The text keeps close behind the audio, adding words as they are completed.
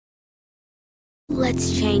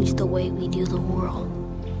Let's change the way we do the world.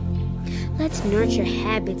 Let's nurture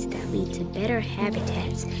habits that lead to better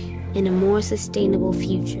habitats and a more sustainable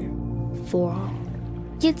future for all.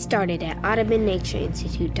 Get started at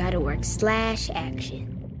audubonnatureInstitute.org/action.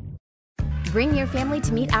 Bring your family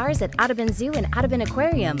to meet ours at Audubon Zoo and Audubon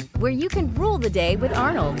Aquarium, where you can rule the day with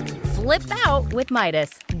Arnold, flip out with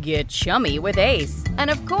Midas, get chummy with Ace, and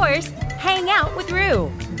of course, hang out with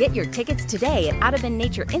Roo. Get your tickets today at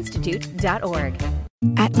audubonnatureinstitute.org.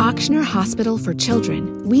 At Ochsner Hospital for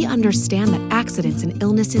Children, we understand that accidents and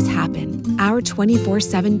illnesses happen. Our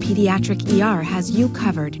 24/7 pediatric ER has you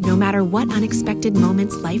covered no matter what unexpected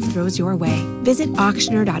moments life throws your way. Visit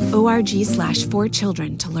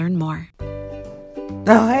ochsner.org/forchildren to learn more.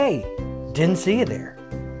 Oh, hey, didn't see you there.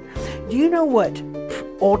 Do you know what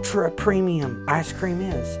ultra premium ice cream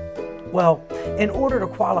is? Well, in order to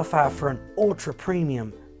qualify for an ultra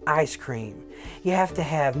premium ice cream, you have to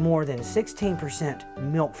have more than 16%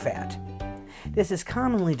 milk fat. This is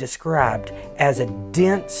commonly described as a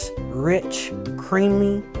dense, rich,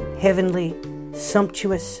 creamy, heavenly,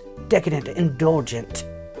 sumptuous, decadent, indulgent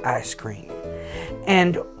ice cream.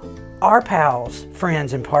 And our pals,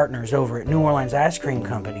 friends, and partners over at New Orleans Ice Cream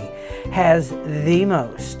Company has the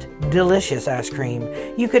most delicious ice cream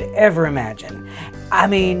you could ever imagine. I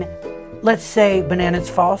mean, let's say Bananas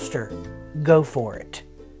Foster, go for it.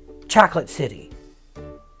 Chocolate City,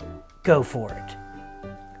 go for it.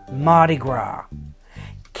 Mardi Gras,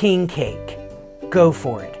 King Cake, go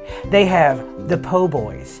for it. They have the Po'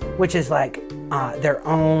 Boys, which is like their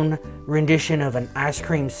own rendition of an ice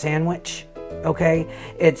cream sandwich. Okay,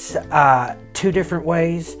 it's 2 different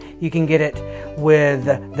ways. You can get it with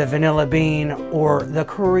the vanilla bean or the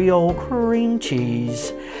Creole cream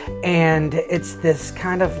cheese. And it's this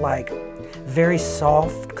kind of like very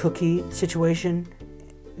soft cookie situation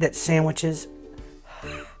that sandwiches.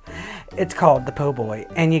 It's called the Po' Boy,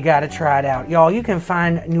 and you gotta try it out. Y'all, you can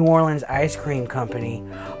find New Orleans Ice Cream Company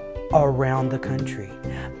around the country,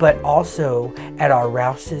 but also at our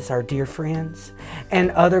Rouse's, our dear friends,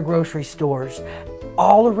 and other grocery stores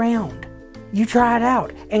all around. You try it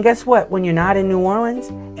out. And guess what? When you're not in New Orleans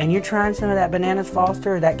and you're trying some of that Bananas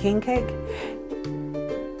Foster or that King Cake,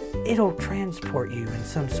 it'll transport you in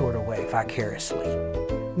some sort of way vicariously.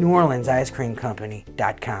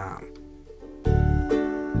 NewOrleansIceCreamCompany.com.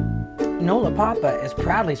 NOLA Papa is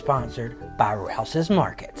proudly sponsored by Rouse's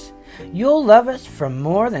Markets. You'll love us for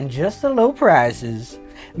more than just the low prices.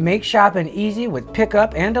 Make shopping easy with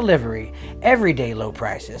pickup and delivery. Everyday low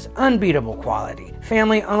prices, unbeatable quality,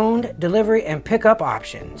 family-owned delivery and pickup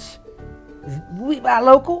options. We buy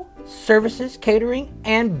local, services, catering,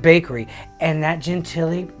 and bakery. And that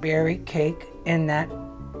Gentilly berry cake in that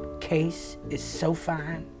case is so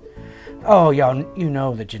fine. Oh, y'all, you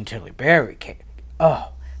know the Gentilly berry cake.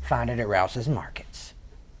 Oh, find it at Rouse's Markets.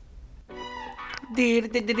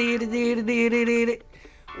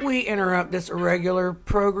 We interrupt this irregular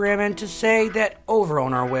programming to say that over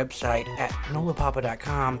on our website at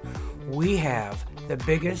nolapapa.com, we have the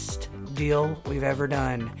biggest deal we've ever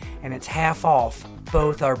done, and it's half off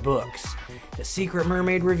both our books, The Secret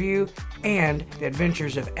Mermaid Review and The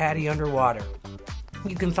Adventures of Addie Underwater.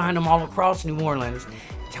 You can find them all across New Orleans,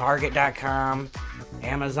 Target.com,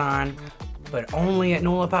 Amazon, but only at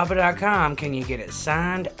nolapapa.com can you get it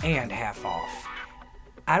signed and half off.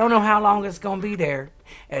 I don't know how long it's going to be there,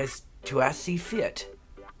 as to I see fit.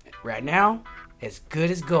 Right now, it's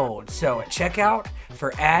good as gold. So at checkout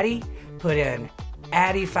for Addie, put in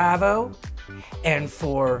Addie50, and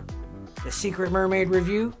for The Secret Mermaid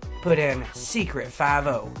Review, put in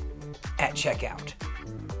Secret50 at checkout.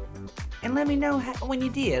 And let me know when you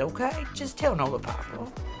did, okay? Just tell Nola Papa.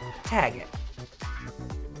 Tag it.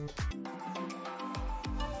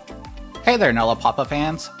 Hey there, NOLA Papa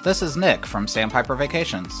fans. This is Nick from Sandpiper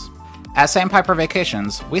Vacations. At Sandpiper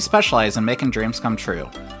Vacations, we specialize in making dreams come true.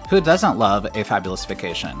 Who doesn't love a fabulous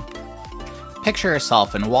vacation? Picture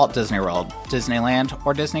yourself in Walt Disney World, Disneyland,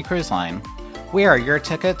 or Disney Cruise Line. We are your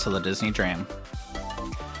ticket to the Disney dream.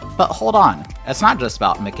 But hold on, it's not just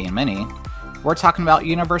about Mickey and Minnie. We're talking about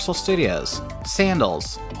Universal Studios,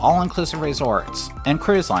 Sandals, all-inclusive resorts, and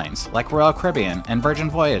cruise lines like Royal Caribbean and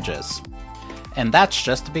Virgin Voyages. And that's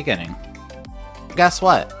just the beginning. Guess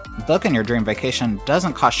what? Booking your dream vacation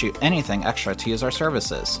doesn't cost you anything extra to use our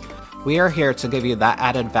services. We are here to give you that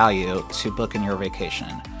added value to booking your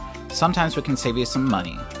vacation. Sometimes we can save you some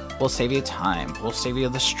money. We'll save you time. We'll save you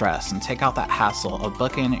the stress and take out that hassle of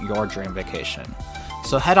booking your dream vacation.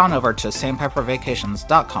 So head on over to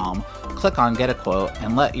sandpipervacations.com, click on Get a Quote,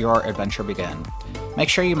 and let your adventure begin. Make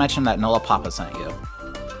sure you mention that NOLA Papa sent you.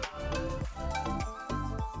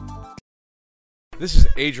 This is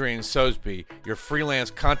Adrian Sosby, your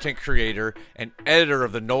freelance content creator and editor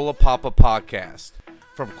of the NOLA Papa podcast.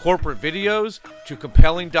 From corporate videos to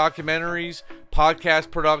compelling documentaries,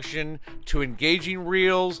 podcast production to engaging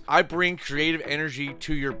reels, I bring creative energy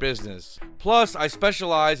to your business. Plus, I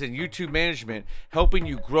specialize in YouTube management, helping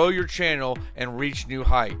you grow your channel and reach new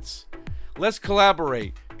heights. Let's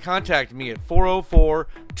collaborate. Contact me at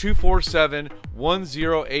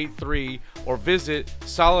 404-247-1083 or visit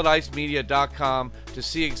solidicemedia.com to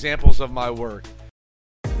see examples of my work.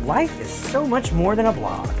 Life is so much more than a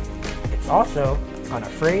blog. It's also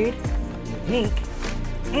unafraid, unique,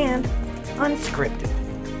 and unscripted.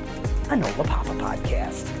 A NOLA Papa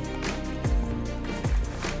podcast.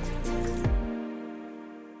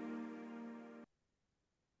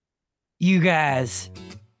 You guys,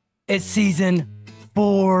 it's season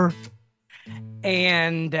 4,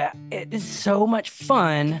 and it is so much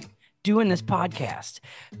fun doing this podcast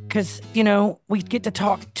because, we get to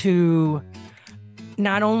talk to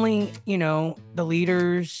not only, the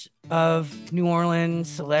leaders of New Orleans,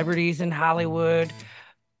 celebrities in Hollywood,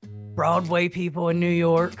 Broadway people in New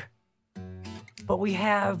York, but we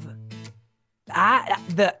have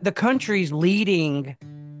the country's leading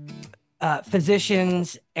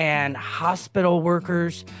physicians and hospital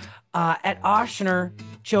workers at Ochsner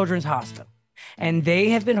Children's Hospital. And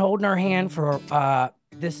they have been holding our hand for,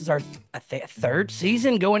 this is our third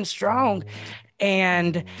season going strong.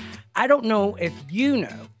 And I don't know if you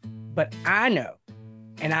know, but I know,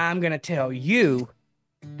 and I'm going to tell you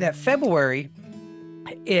that February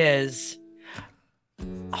is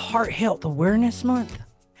Heart Health Awareness Month.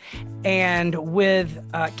 And with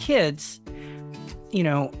kids,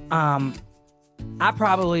 I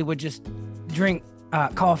probably would just drink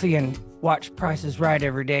coffee and watch Price is Right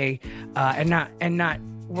every day, and not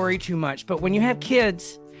worry too much. But when you have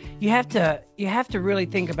kids, you have to really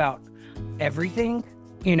think about everything,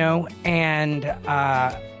 and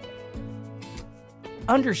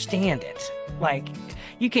understand it. Like,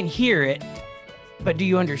 you can hear it, but do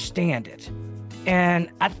you understand it? And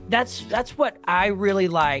that's what I really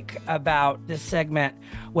like about this segment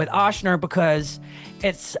with Ochsner, because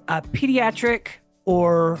it's a pediatric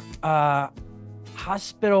or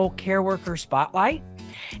hospital care worker spotlight.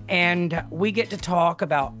 And we get to talk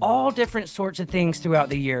about all different sorts of things throughout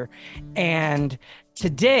the year. And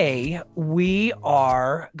today we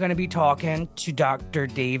are going to be talking to Dr.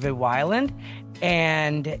 David Weiland.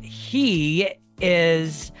 And he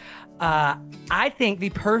is, I think,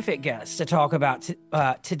 the perfect guest to talk about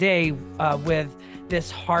today with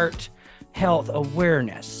this heart health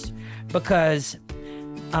awareness. Because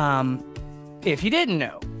if you didn't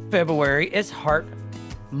know, February is Heart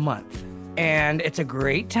Month. And it's a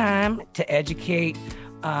great time to educate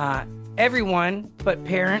everyone, but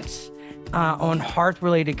parents, on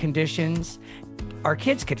heart-related conditions our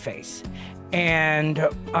kids could face. And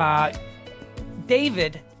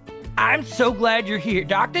David, I'm so glad you're here.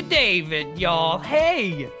 Dr. David, y'all.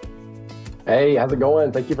 Hey. Hey, how's it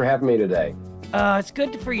going? Thank you for having me today. It's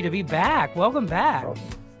good for you to be back. Welcome back. Oh,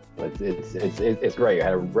 it's great. I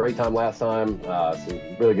had a great time last time. Some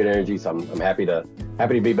really good energy. So I'm happy to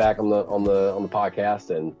be back on the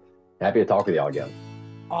podcast and happy to talk with y'all again.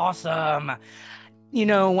 Awesome.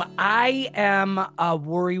 I am a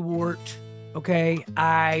worrywart. Okay,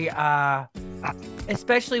 I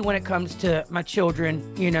especially when it comes to my children,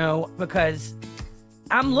 because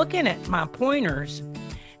I'm looking at my pointers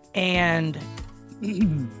and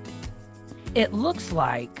it looks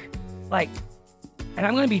like, and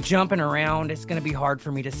I'm going to be jumping around. It's going to be hard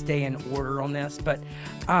for me to stay in order on this, but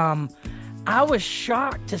I was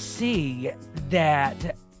shocked to see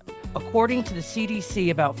that according to the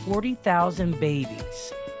CDC, about 40,000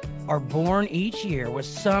 babies are born each year with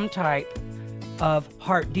some type of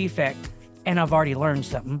heart defect. And I've already learned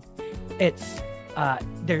something. It's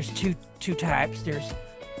there's two types. There's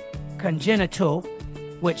congenital,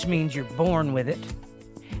 which means you're born with it,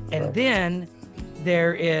 and then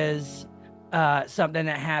there is something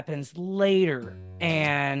that happens later.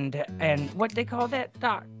 And what they call that,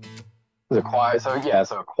 Doc? Acquired. So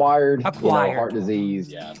acquired. Heart disease.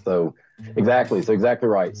 Yeah. So exactly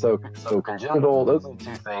right. So congenital. Those are the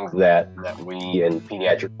two things that we in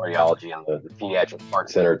pediatric cardiology and the Pediatric Heart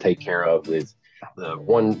Center take care of. Is the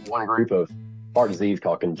one group of heart disease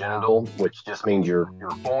called congenital, which just means you're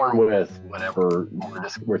born with whatever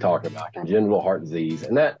we're talking about, congenital heart disease,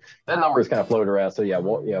 and that number is kind of floated around. So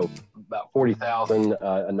about 40,000.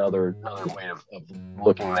 Another way of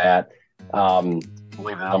looking at. I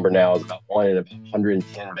believe the number now is about 1 in about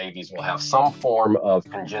 110 babies will have some form of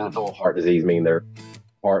congenital heart disease, meaning they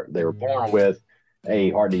were born with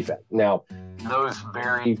a heart defect. Now, those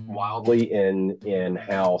vary wildly in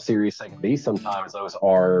how serious they can be. Sometimes those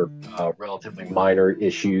are relatively minor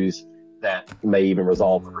issues that may even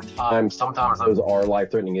resolve over time. Sometimes those are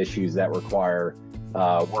life-threatening issues that require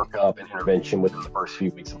workup and intervention within the first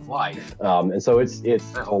few weeks of life. And so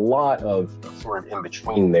there's a lot of sort of in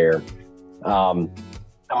between there.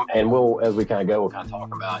 And we'll, as we kind of go, we'll kind of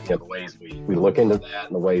talk about, the ways we look into that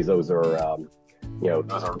and the ways those are,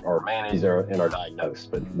 those are managed and are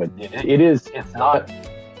diagnosed. But it's not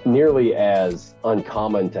nearly as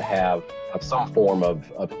uncommon to have some form of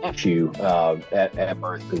issue at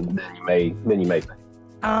birth than you may think.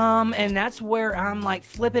 And that's where I'm like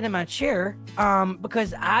flipping in my chair,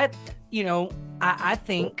 because I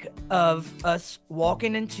think of us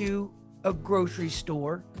walking into a grocery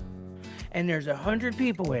store and there's 100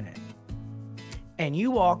 people in it, and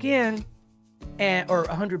you walk in or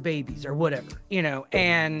 100 babies or whatever,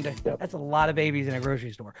 and that's a lot of babies in a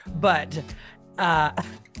grocery store. But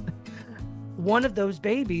one of those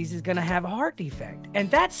babies is going to have a heart defect, and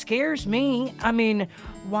that scares me. I mean,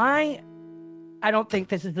 why? I don't think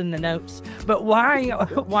this is in the notes, but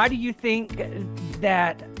why do you think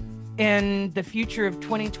that in the future of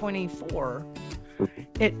 2024,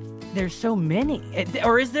 there's so many,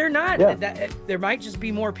 or is there not? That there might just be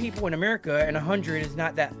more people in America, and 100 is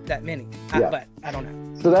not that many. But I don't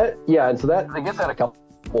know. So that I guess at a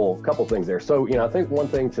couple things there. So I think one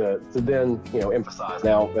thing to then emphasize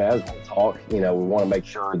now as we talk, we want to make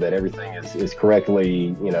sure that everything is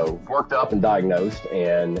correctly worked up and diagnosed,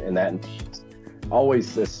 and that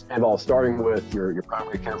always this involves starting with your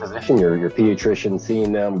primary care physician, your pediatrician,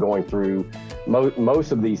 seeing them, going through.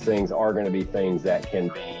 Most of these things are going to be things that can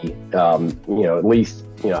be, at least,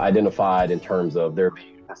 identified in terms of there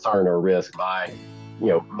being concern or risk by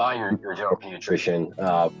your general pediatrician,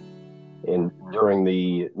 and during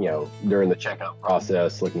the checkup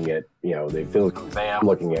process, looking at, the physical exam,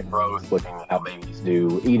 looking at growth, looking at how babies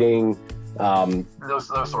do eating, those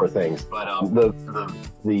sort of things. But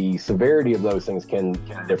the severity of those things can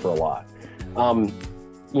differ a lot.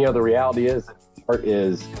 The reality is that the heart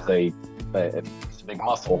is it's a big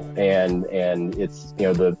muscle, and it's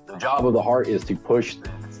the job of the heart is to push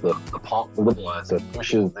the pump of the blood. So it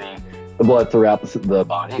pushes the blood throughout the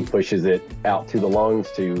body, pushes it out to the lungs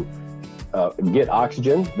to get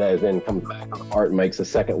oxygen, that then comes back to the heart and makes a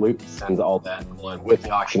second loop, sends all that blood with the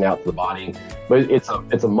oxygen out to the body. But it's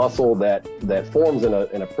a muscle that forms in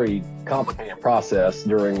a pretty complicated process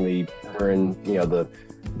during the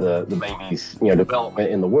baby's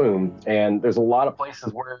development in the womb. And there's a lot of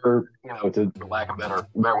places where, to lack of a better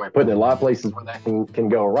way of putting it, a lot of places where that can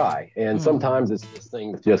go awry. And sometimes it's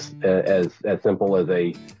things just as simple as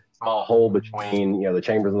a small hole between the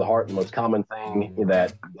chambers of the heart. The most common thing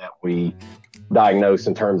that we diagnose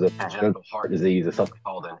in terms of congenital heart disease is something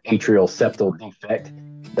called an atrial septal defect.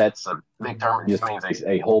 That's a big term. It just means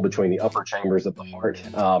a hole between the upper chambers of the heart.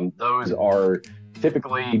 Those are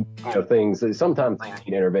typically things that sometimes they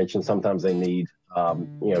need intervention, sometimes they need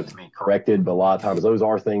to be corrected, but a lot of times those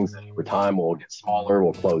are things that over time will get smaller,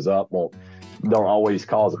 will close up, don't always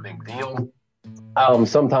cause a big deal.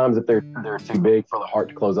 Sometimes if they're too big for the heart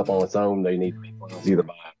to close up on its own, they need to be closed either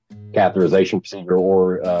by catheterization procedure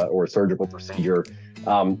or a surgical procedure.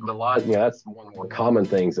 But a lot, that's one of the more common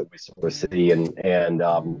things that we sort of see, and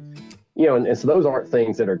so those aren't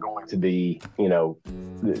things that are going to be,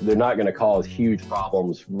 they're not going to cause huge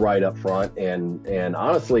problems right up front. And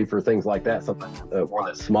honestly, for things like that, something one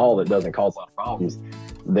that's small that doesn't cause a lot of problems,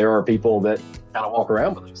 there are people that kind of walk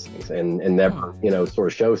around with those things and never, sort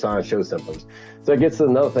of show signs, show symptoms. So it gets to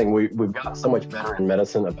another thing. We've got so much better in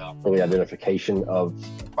medicine about early identification of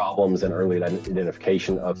problems and early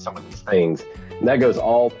identification of some of these things. And that goes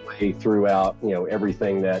all the way throughout,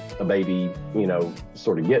 everything that a baby,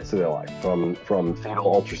 sort of gets through their life, from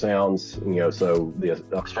fetal ultrasounds, so the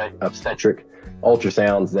obstetric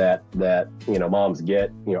ultrasounds that moms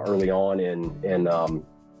get, early on in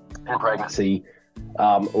pregnancy.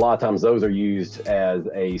 A lot of times those are used as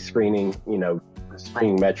a screening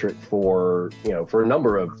metric for a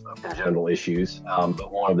number of congenital issues,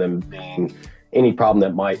 but one of them being any problem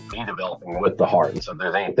that might be developing with the heart. And so if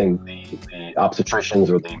there's anything the obstetricians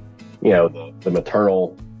or the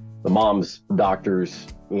maternal, the mom's doctors,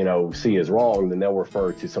 see as wrong, then they'll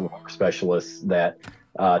refer to some of our specialists that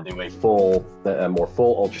do a more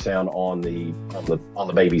full ultrasound on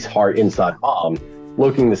the baby's heart inside mom,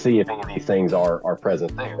 looking to see if any of these things are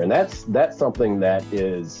present there. And that's something that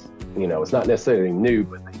is, it's not necessarily new,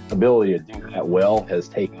 but the ability to do that well has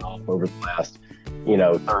taken off over the last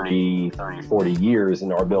 30, 40 years,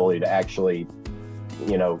 and our ability to actually,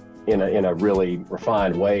 in a really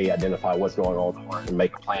refined way, identify what's going on with the heart and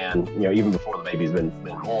make a plan, even before the baby's been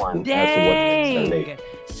born. Dang. As to what it's going to need.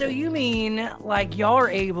 So you mean like y'all are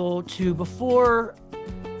able to, before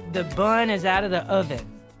the bun is out of the oven,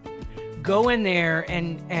 go in there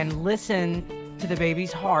and listen to the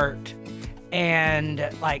baby's heart and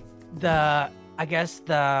like the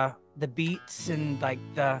beats and like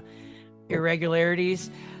the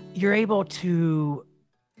irregularities, you're able to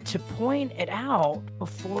point it out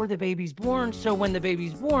before the baby's born. So when the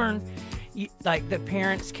baby's born, like the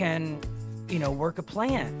parents can, work a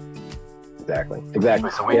plan. Exactly.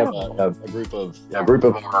 So we have a group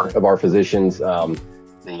of our physicians. The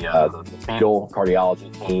fetal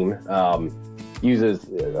cardiology team uses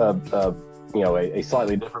a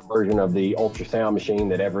slightly different version of the ultrasound machine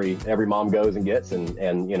that every mom goes and gets, and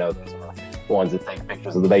those are ones that take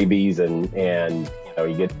pictures of the babies and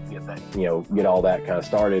you get that get all that kind of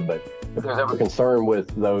started. But if there's ever concern with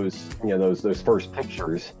those those first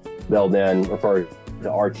pictures, they'll then refer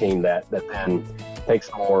to our team that then takes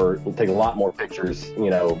a lot more pictures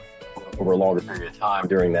over a longer period of time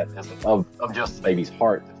during that visit of just the baby's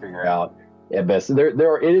heart to figure out at best.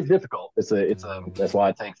 It is difficult. That's why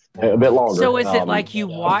it takes a bit longer. So is it like you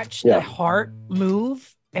watch the heart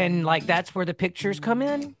move and like that's where the pictures come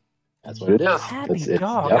in? That's what it is. Happy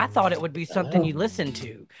dog. Yep. I thought it would be something you listen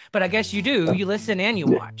to, but I guess you do. You listen and you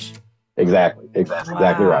watch. Exactly. Exactly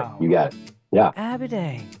right. You got it. Yeah. Happy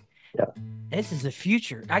day. Yeah. This is the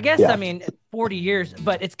future. I guess, 40 years,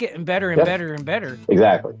 but it's getting better and better and better.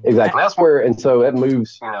 Exactly. And that's where, and so it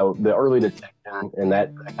moves, the early detection, and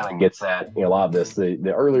that kind of gets at, a lot of this.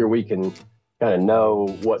 The earlier we can kind of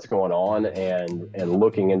know what's going on and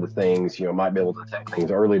looking into things, might be able to detect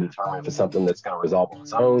things early, determine if it's something that's going to resolve on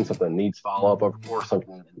its own, something that needs follow-up, of course,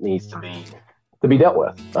 something that needs to be dealt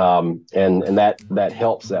with. And that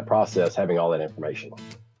helps that process, having all that information.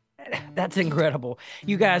 That's incredible.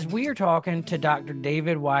 You guys, we are talking to Dr.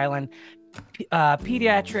 David Weiland,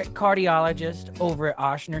 pediatric cardiologist over at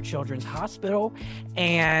Ochsner Children's Hospital.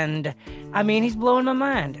 And I mean, he's blowing my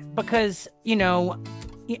mind because,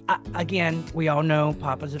 again, we all know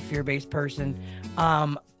Papa's a fear-based person.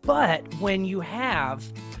 But when you have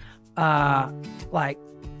like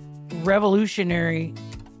revolutionary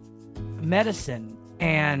medicine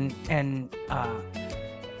and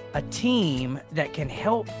a team that can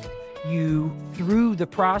help you through the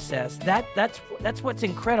process, that's what's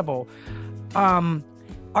incredible.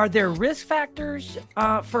 Are there risk factors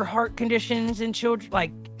for heart conditions in children?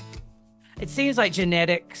 Like, it seems like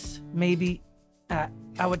genetics, maybe.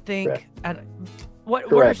 I would think.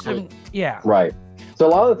 What are some? Yeah. Right. So a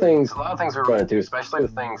lot of things we run into, especially the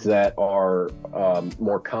things that are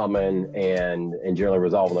more common and generally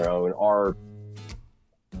resolve on their own, are,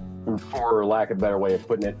 for lack of a better way of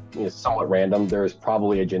putting it, somewhat random. There's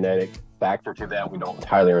probably a genetic factor to that we don't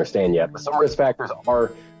entirely understand yet. But some risk factors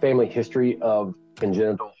are family history of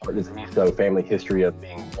congenital heart disease, so family history of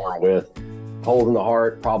being born with holes in the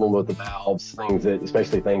heart, problem with the valves,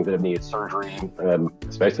 especially things that have needed surgery,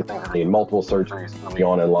 especially things that need multiple surgeries early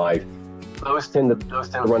on in life. Those tend to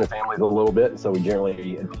run in families a little bit, so we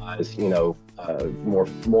generally advise, more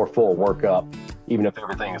full workup, even if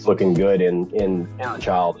everything is looking good in the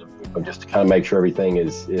child, just to kind of make sure everything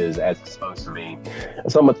is as it's supposed to be.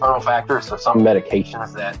 Some maternal factors, so some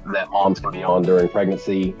medications that moms can be on during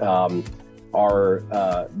pregnancy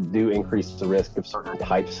do increase the risk of certain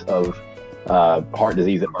types of heart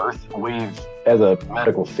disease at birth. We've, as a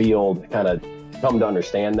medical field, kind of come to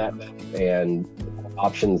understand that and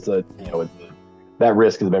options that, that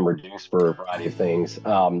risk has been reduced for a variety of things.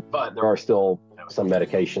 But there are still some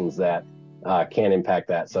medications that can impact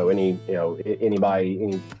that. So any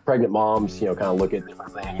pregnant moms, kind of look at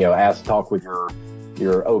different things, talk with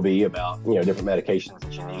your OB about, different medications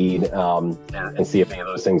that you need, and see if any of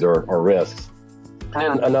those things are risks.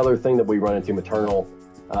 And then another thing that we run into, maternal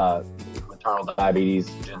diabetes,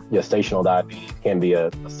 gestational diabetes can be a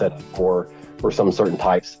setup for some certain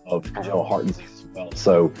types of congenital heart disease as well.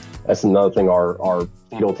 So that's another thing our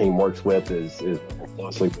fetal team works with is working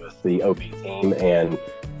closely with the OB team, and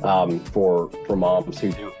for moms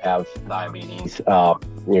who do have diabetes,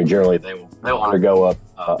 generally they'll undergo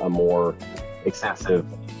a more extensive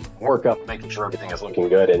workup, making sure everything is looking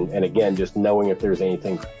good, and again, just knowing if there's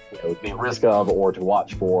anything to be at risk of or to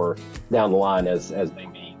watch for down the line as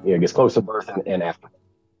baby gets close to birth and after.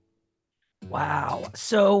 Wow.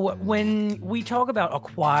 So when we talk about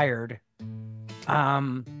acquired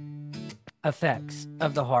effects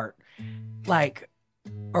of the heart, like,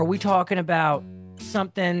 are we talking about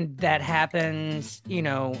something that happens,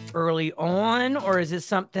 early on, or is it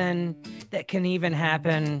something that can even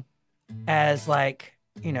happen as like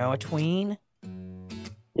a tween?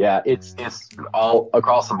 Yeah, it's all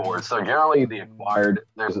across the board. So generally, the acquired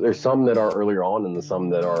there's some that are earlier on, and some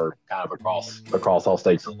that are kind of across all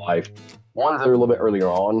stages of life. Ones that are a little bit earlier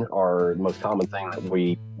on are the most common thing that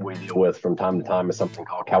we deal with from time to time is something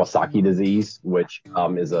called Kawasaki disease, which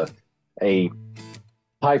is a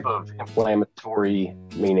type of inflammatory,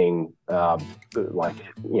 meaning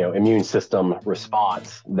immune system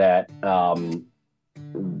response that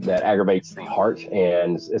aggravates the heart,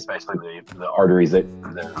 and especially the arteries the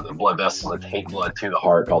blood vessels that take blood to the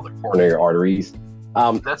heart, called the coronary arteries.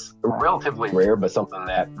 That's relatively rare, but something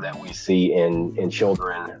that we see in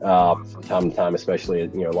children from time to time, especially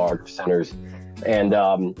at larger centers. And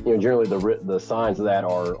generally the signs of that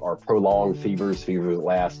are prolonged fevers that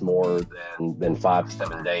last more than 5 to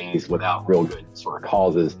 7 days without real good sort of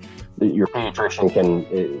causes. Your pediatrician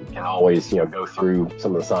can always go through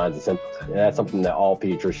some of the signs and symptoms, and that's something that all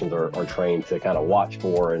pediatricians are trained to kind of watch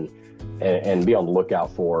for and be on the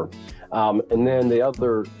lookout for. And then the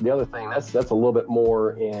other thing that's a little bit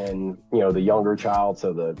more in the younger child,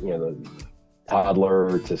 so the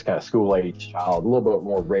toddler to kind of school age child, a little bit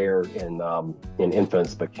more rare in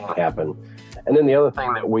infants, but can happen. And then the other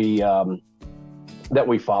thing that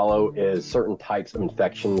we follow is certain types of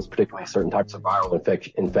infections, particularly certain types of viral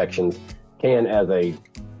infections, can as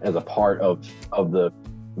a part of the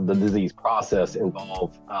disease process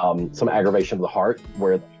involve some aggravation of the heart,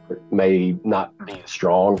 where it may not be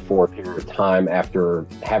strong for a period of time after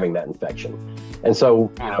having that infection. And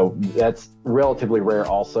so, that's relatively rare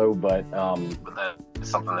also, but that's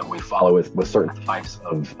something that we follow with certain types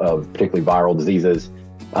of particularly viral diseases.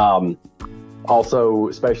 Also,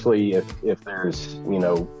 especially if there's,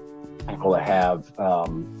 people that have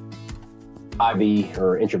IV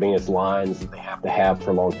or intravenous lines that they have to have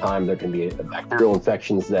for a long time, there can be bacterial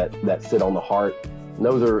infections that sit on the heart. And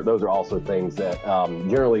those are also things that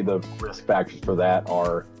generally the risk factors for that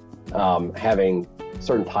are having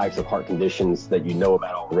certain types of heart conditions that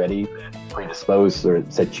about already that predispose or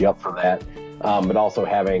set you up for that. But also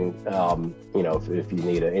having, if you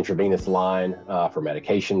need an intravenous line for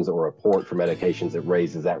medications or a port for medications, it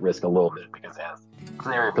raises that risk a little bit because it has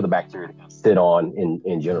an area for the bacteria to sit on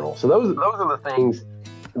in general. So those are the things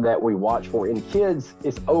that we watch for. In kids,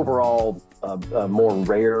 it's overall more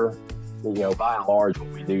rare. By and large, what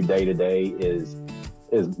we do day to day is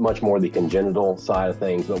much more the congenital side of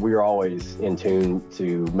things, but we are always in tune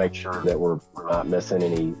to make sure that we're not missing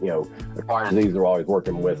any, acquired disease. We're always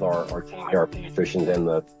working with our team here, our pediatricians in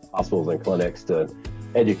the hospitals and clinics to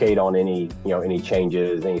educate on any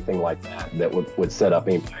changes, anything like that would set up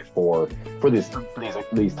anybody for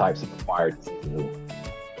these types of acquired diseases.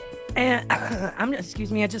 And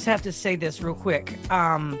excuse me, I just have to say this real quick.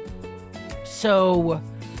 So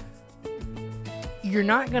you're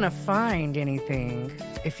not going to find anything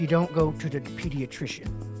if you don't go to the pediatrician,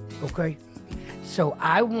 okay? So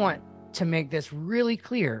I want to make this really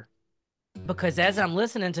clear, because as I'm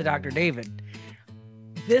listening to Dr. David,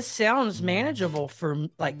 this sounds manageable for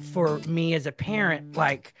me as a parent,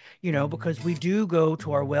 because we do go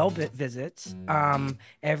to our well visits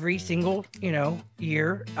every single,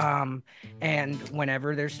 year. And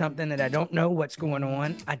whenever there's something that I don't know what's going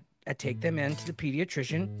on, I take them into the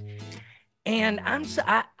pediatrician. And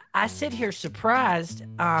I sit here surprised,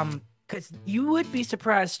 because you would be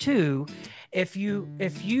surprised too if you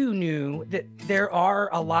knew that there are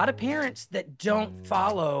a lot of parents that don't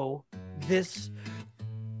follow this,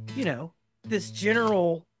 this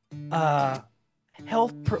general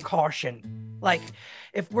health precaution. Like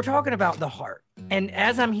if we're talking about the heart, and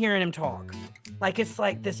as I'm hearing him talk, it's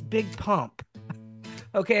like this big pump,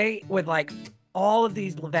 okay, with all of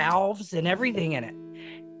these valves and everything in it.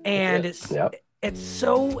 And it's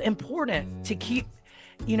so important to keep,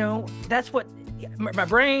 that's what my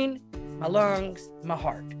brain, my lungs, my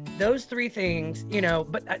heart, those three things,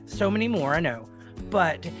 but so many more, I know.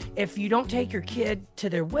 But if you don't take your kid to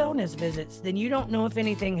their wellness visits, then you don't know if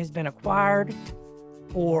anything has been acquired,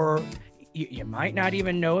 or you might not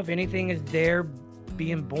even know if anything is there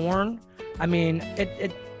being born. I mean,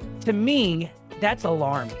 it to me, that's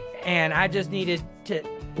alarming. And I just needed to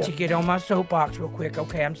get on my soapbox real quick.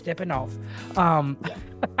 Okay, I'm stepping off. No,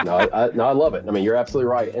 I love it. I mean, you're absolutely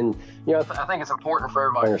right. And, I think it's important for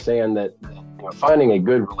everybody to understand that, finding a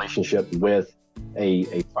good relationship with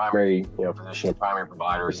a primary, physician, a primary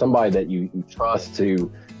provider, somebody that you trust to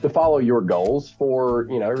follow your goals for,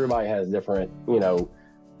 everybody has different,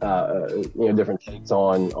 different takes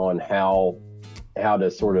on how to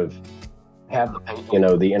sort of have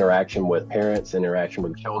the interaction with parents, interaction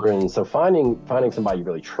with children. So finding somebody you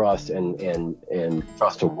really trust and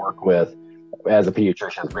trust to work with as a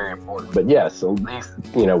pediatrician is very important. But yes, at least,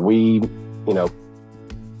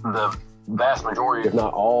 the vast majority, if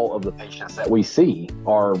not all, of the patients that we see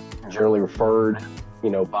are generally referred,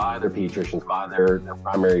 by their pediatricians, by their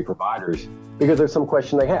primary providers, because there's some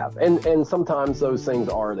question they have. And sometimes those things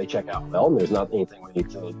they check out well, and there's not anything we need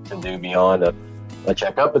to do beyond a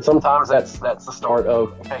checkup. But sometimes that's the start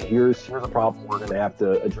of, okay, here's a problem we're going to have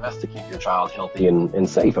to address to keep your child healthy and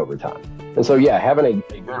safe over time. And so, yeah, having a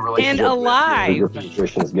good relationship and alive with your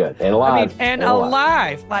pediatrician is good. And alive. And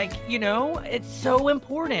alive. Like, it's so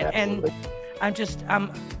important. Absolutely. And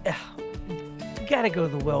got to go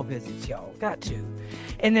to the well visits, y'all. Got to.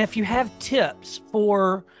 And if you have tips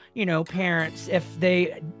for, parents, if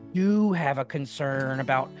they do have a concern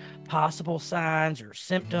about possible signs or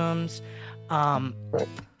symptoms,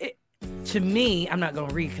 to me, I'm not going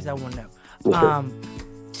to read because I want to know.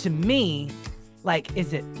 To me,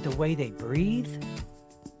 is it the way they breathe?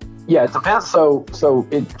 Yeah, it depends. So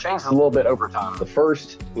it changes a little bit over time. The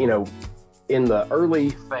first, in the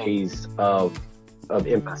early phase of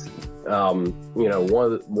infancy, one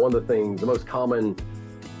of the things, the most common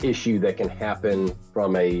issue that can happen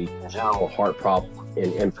from a congenital heart problem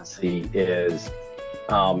in infancy is,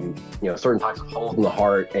 certain types of holes in the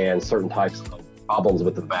heart and certain types of problems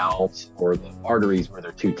with the valves or the arteries where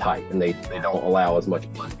they're too tight and they don't allow as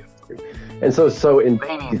much blood to go through. And so in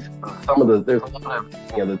babies, there's a lot of,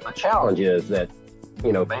 the challenge is that,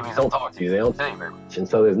 babies don't talk to you, they don't tell you very much. And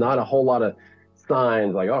so there's not a whole lot of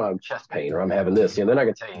signs like, oh, I'm chest pain or I'm having this, they're not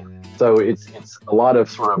going to tell you. So it's a lot of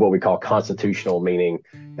sort of what we call constitutional, meaning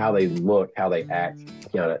how they look, how they act,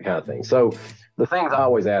 that kind of thing. So the things I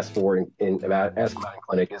always ask for about in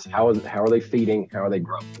clinic is how are they feeding, how are they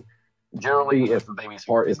growing? Generally, if the baby's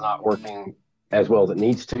heart is not working as well as it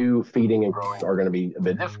needs to, feeding and growing are going to be a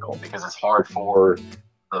bit difficult because it's hard for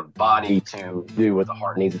the body to do what the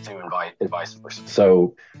heart needs it to and vice versa.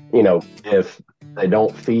 So, if they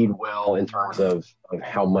don't feed well in terms of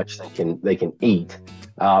how much they can eat,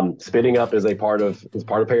 spitting up is part of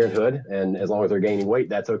parenthood, and as long as they're gaining weight,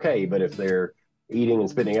 that's okay. But if they're eating and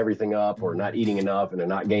spitting everything up or not eating enough and they're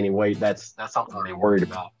not gaining weight, that's something to be worried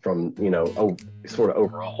about from, sort of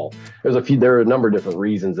overall. There are a number of different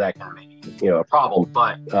reasons that can be, a problem,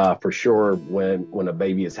 but for sure when a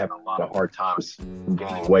baby is having a lot of hard times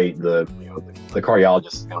gaining weight, the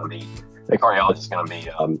cardiologist is going to be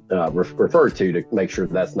referred to make sure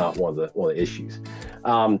that's not one of the issues.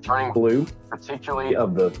 Turning blue, particularly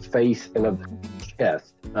of the face and of the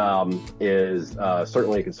chest, is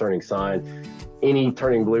certainly a concerning sign. Any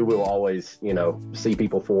turning blue we'll always, see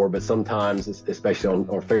people for, but sometimes, especially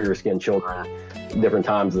on fairer skinned children, different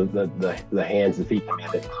times the hands and feet can be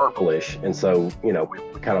a bit purplish. And so, we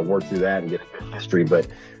kind of work through that and get a good history. But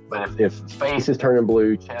if face is turning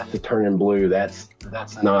blue, chest is turning blue, that's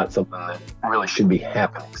not something that really should be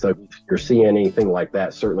happening. So if you're seeing anything like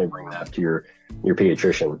that, certainly bring that to your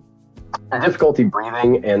pediatrician. And difficulty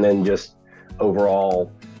breathing, and then just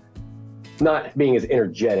overall not being as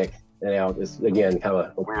energetic. Now, it's again kind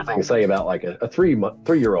of a weird thing to say about like a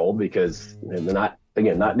 3-year-old because they're not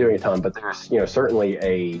doing a ton, but there's certainly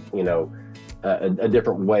a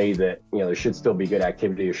different way that there should still be good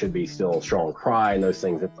activity, there should be still strong cry and those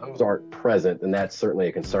things. If those aren't present, then that's certainly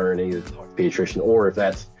a concern either to the pediatrician, or if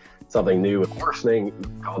that's something new with worsening,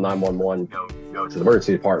 call 911, go to the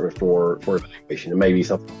emergency department for evaluation. It may be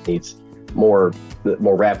something that needs more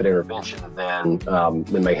rapid intervention than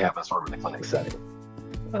may happen sort of in the clinic setting.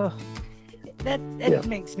 Oh, that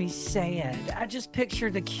makes me sad. I just picture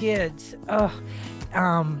the kids.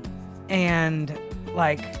 And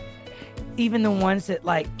like even the ones that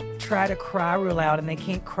like try to cry real loud and they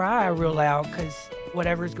can't cry real loud because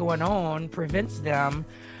whatever's going on prevents them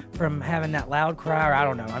from having that loud cry. Or I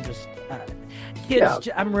don't know. I'm just kids.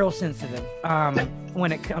 Yeah. I'm real sensitive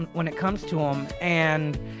when it comes to them,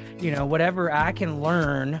 and whatever I can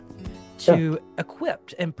learn to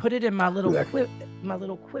equip and put it in my little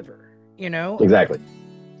quiver, Exactly.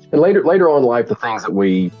 And later on in life, the things that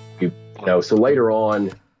we so later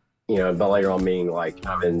on, by later on meaning like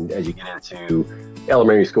as you get into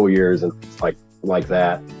elementary school years and things like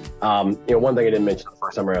that. One thing I didn't mention the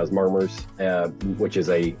first time around is murmurs, which is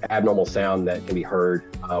a abnormal sound that can be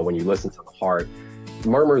heard when you listen to the heart.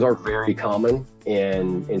 Murmurs are very common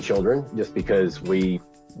in children, just because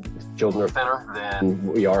children are thinner than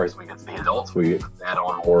we are as we get to be adults. We add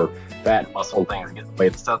on more fat, muscle, and things to get away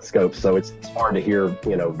at the stethoscope. So it's hard to hear,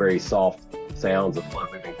 very soft sounds of blood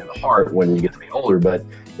moving through the heart when you get to be older. But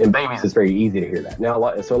in babies, it's very easy to hear that. Now, a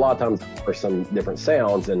lot of times there are some different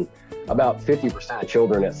sounds, and about 50% of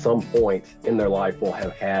children at some point in their life will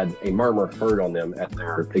have had a murmur heard on them at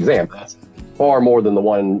their exam. That's far more than the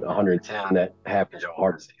 1 in 110 that have congenital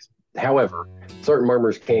heart disease. However, certain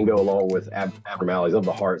murmurs can go along with abnormalities of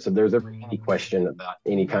the heart. So if there's ever any question about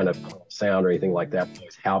any kind of sound or anything like that, I'm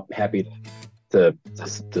always happy to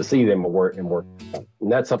see them work. And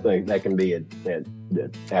that's something that can be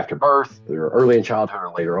after birth or early in childhood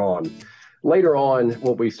or later on. Later on,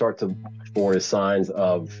 what we start to look for is signs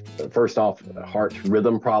of, first off, heart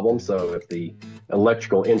rhythm problems. So if the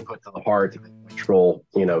electrical input to the heart, the electrical,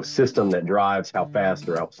 system that drives how fast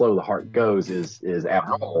or how slow the heart goes is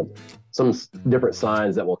abnormal, some different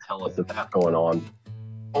signs that will tell us that that's going on,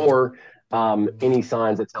 or any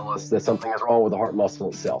signs that tell us that something is wrong with the heart muscle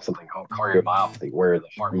itself, something called cardiomyopathy, where the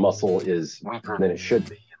heart muscle is weaker than it should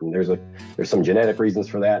be. And there's some genetic reasons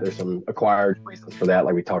for that. There's some acquired reasons for that,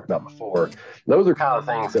 like we talked about before. Those are kind of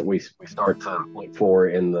things that we start to look for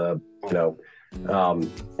in the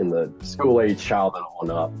in the school age child and on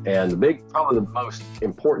up. And probably the most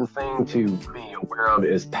important thing to be aware of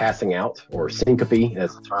is passing out, or syncope,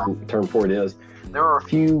 as the term for it is. There are a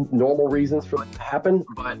few normal reasons for that to happen,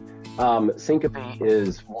 but syncope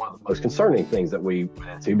is one of the most concerning things that we went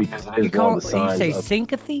into, because it is one of the signs. You say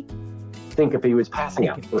syncope? Syncope is passing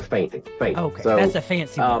out or fainting. Okay, so, that's a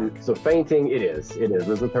fancy word. So fainting, it is.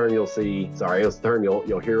 There's a term you'll see. Sorry, it's a term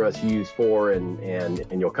you'll hear us use for, and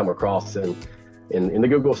you'll come across in the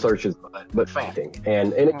Google searches. But fainting,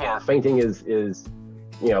 and again, fainting is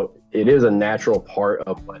it is a natural part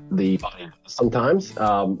of what the body does sometimes.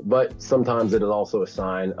 But sometimes it is also a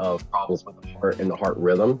sign of problems with the heart and the heart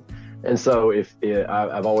rhythm. And so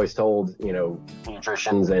I've always told,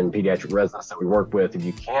 pediatricians and pediatric residents that we work with, if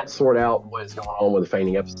you can't sort out what is going on with a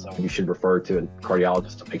fainting episode, you should refer to a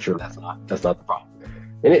cardiologist to make sure that's not the problem.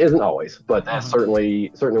 And it isn't always, but that's certainly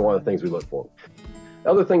one of the things we look for.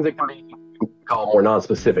 Other things that can be called more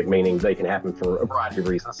non-specific, meaning they can happen for a variety of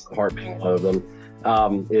reasons, the heart being one of them,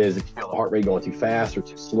 is if you feel the heart rate going too fast or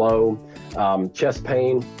too slow. Chest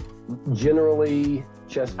pain, generally,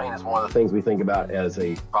 chest pain is one of the things we think about as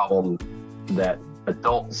a problem that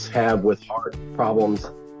adults have with heart problems,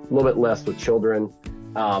 a little bit less with children.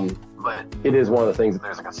 But it is one of the things that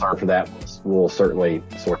there's a concern for that. We'll certainly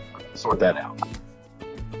sort that out.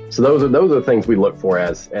 So those are the things we look for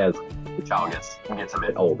as the child gets a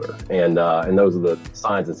bit older, and those are the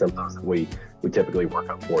signs and symptoms that we typically work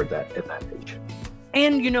up for at that age.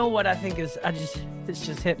 And you know what I think is, it's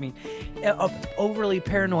just hit me, a overly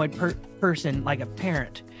paranoid person, like a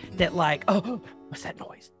parent that like, oh, what's that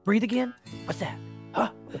noise? Breathe again? What's that?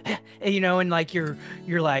 Huh? And like you're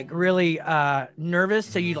like really nervous,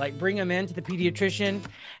 so you like bring them into the pediatrician,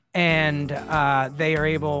 and they are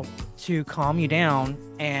able to calm you down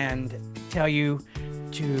and tell you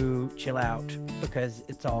to chill out because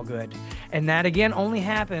it's all good. And that again only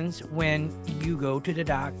happens when you go to the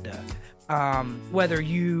doctor. Whether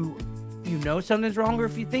you know something's wrong or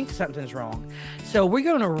if you think something's wrong. So we're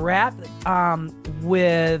going to wrap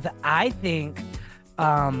with I think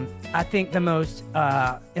the most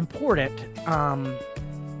important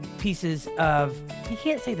pieces of, you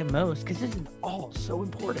can't say the most because this is all so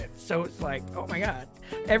important. So it's like, oh my God,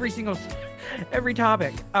 every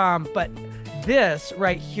topic. But this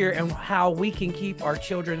right here, and how we can keep our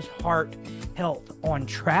children's heart health on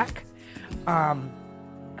track.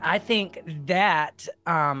 I think that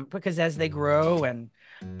because as they grow, and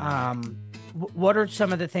what are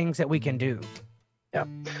some of the things that we can do? Yeah.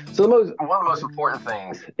 So one of the most important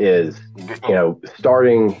things is,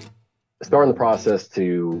 starting the process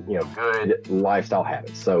to, good lifestyle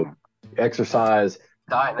habits. So exercise,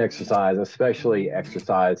 diet and exercise, especially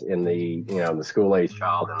exercise in the, the school age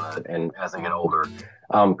child and as they get older.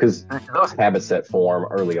 Because those habits that form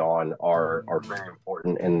early on are very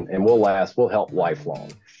important and will help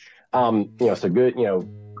lifelong. So good,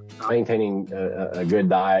 maintaining a good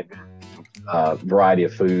diet, variety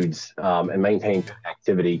of foods, and maintain good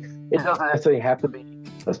activity. It doesn't necessarily have to be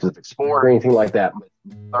a specific sport or anything like that, but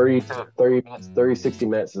 60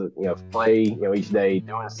 minutes of play, each day,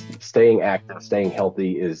 staying active, staying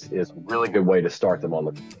healthy is a really good way to start them on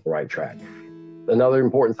the right track. Another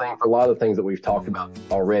important thing for a lot of the things that we've talked about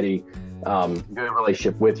already, good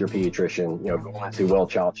relationship with your pediatrician, going to well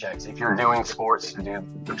child checks. If you're doing sports,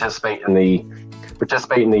 participate in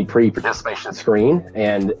the pre-participation screen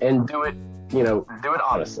and do it, do it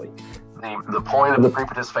honestly. The point of the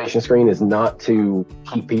pre-participation screen is not to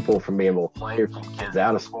keep people from being able to play or keep kids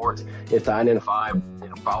out of sports. It's to identify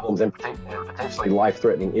problems and potentially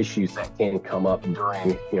life-threatening issues that can come up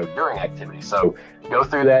during activity. So go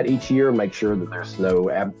through that each year, make sure that there's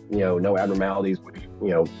no abnormalities.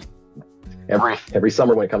 Every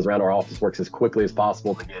summer when it comes around, our office works as quickly as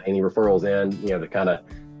possible to get any referrals in, to kind of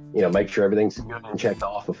make sure everything's good and checked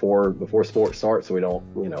off before sports start, so we don't,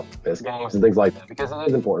 miss games and things like that, because it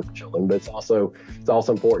is important for children. But it's also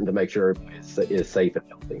important to make sure everybody is safe and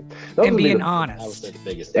healthy. And being honest. I would say the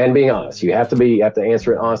biggest. And being honest. You have to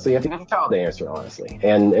answer it honestly. You have to get your child to answer it honestly.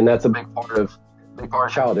 And that's a big part of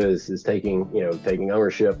childhood is taking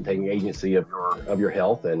ownership and taking agency of your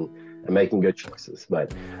health and making good choices.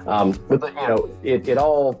 But it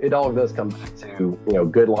all does come back to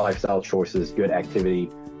good lifestyle choices, good activity,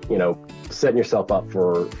 setting yourself up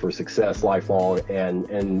for success lifelong,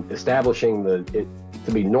 and establishing it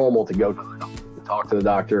to be normal to go to talk to the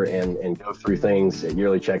doctor and go through things at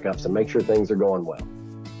yearly checkups and make sure things are going well.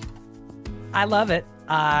 I love it.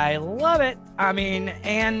 I mean,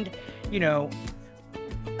 and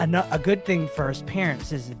a good thing for us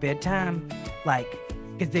parents is the bedtime,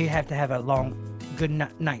 because they have to have a good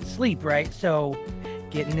night's sleep, right? So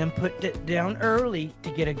getting them put down early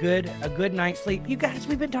to get a good night's sleep. You guys,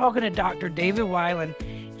 we've been talking to Dr. David Weiland.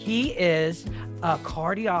 He is a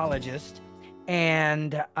cardiologist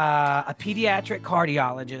and a pediatric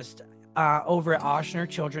cardiologist over at Ochsner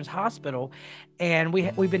Children's Hospital. And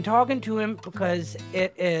we've been talking to him because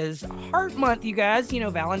it is Heart Month, you guys.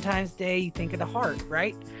 Valentine's Day, you think of the heart,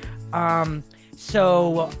 right?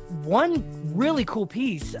 So one really cool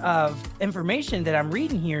piece of information that I'm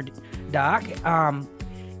reading here, Doc,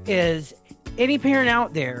 is any parent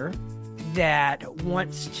out there that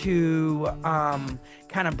wants to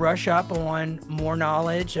kind of brush up on more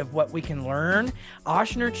knowledge of what we can learn,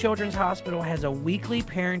 Ochsner Children's Hospital has a weekly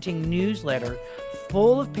parenting newsletter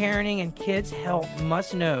full of parenting and kids' health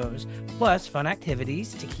must-knows, plus fun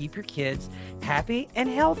activities to keep your kids happy and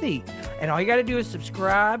healthy. And all you got to do is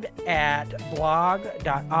subscribe at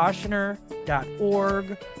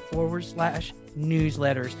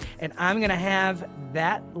blog.ochsner.org/newsletters. And I'm going to have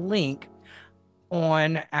that link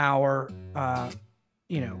on our,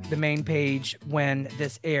 the main page when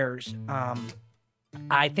this airs.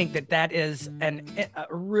 I think that is a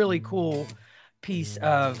really cool piece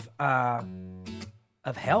of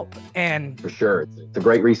help. And for sure, it's a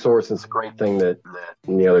great resource. It's a great thing that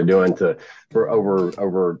they're doing for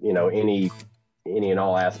over any and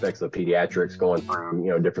all aspects of pediatrics, going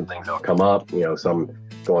through different things that'll come up. Some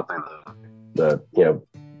going through the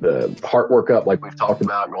heart workup, like we've talked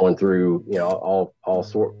about, going through all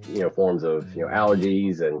forms of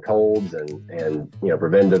allergies and colds and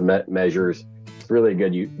preventative measures. It's really a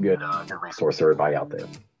good resource for everybody out there.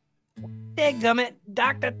 Dadgummit,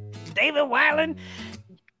 Dr. David Weiland,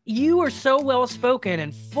 you are so well spoken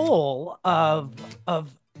and full of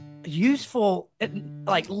useful,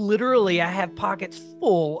 literally I have pockets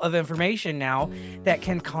full of information now that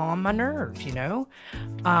can calm my nerves, and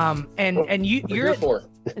you're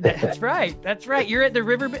that's right. You're at the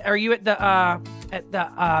river. Are you at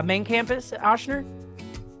the main campus at Ochsner?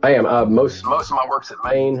 I am. Most of my work's at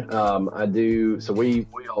Maine. I do. So we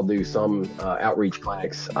all do some outreach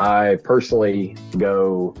clinics. I personally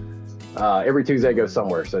go every Tuesday. I go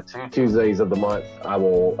somewhere. So 2 Tuesdays of the month, I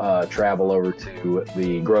will travel over to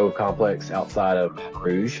the Grove Complex outside of Baton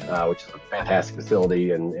Rouge, which is a fantastic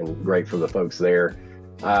facility and great for the folks there.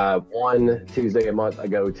 1 Tuesday a month, I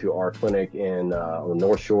go to our clinic on the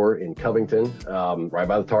North Shore in Covington, right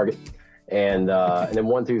by the Target. And then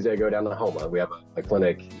 1 Tuesday I go down to Houma. We have a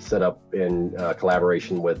clinic set up in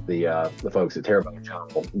collaboration with the folks at Terrebonne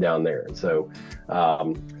General down there. And so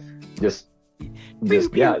helping.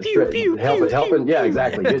 Yeah,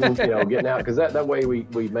 exactly. Getting out, because that way we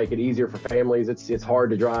make it easier for families. It's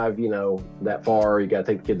hard to drive, that far. You got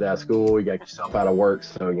to take the kids out of school. You got to get yourself out of work.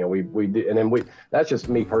 So, we do, and then that's just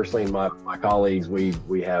me personally and my colleagues.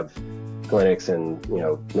 We have clinics in,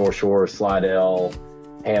 North Shore, Slidell,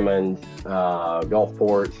 Hammond,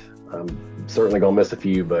 Gulfport. I'm certainly going to miss a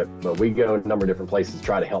few, but we go a number of different places to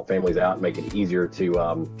try to help families out and make it easier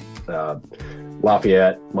to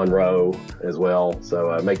Lafayette, Monroe as well.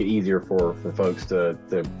 So make it easier for folks to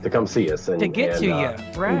come see us and to get to you,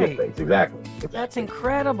 right? And get things. Exactly. That's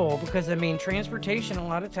incredible, because transportation a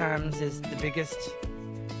lot of times is the biggest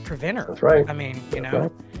preventer. That's right.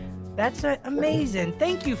 Right. That's amazing.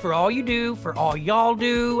 Thank you for all you do, for all y'all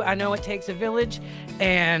do. I know it takes a village,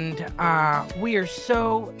 and we are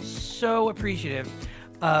so appreciative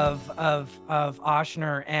of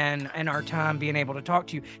Ochsner and our time being able to talk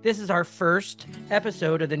to you. This is our first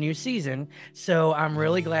episode of the new season, so I'm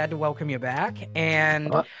really glad to welcome you back.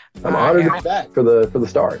 And I'm honored to be back for the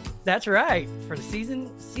start. That's right, for the season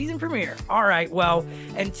premiere. All right. Well,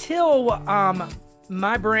 until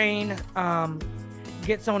my brain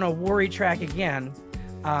gets on a worry track again,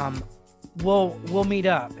 we'll meet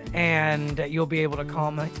up, and you'll be able to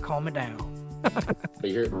calm it down.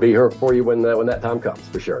 Be here for you when that time comes,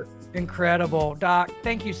 for sure. Incredible. Doc,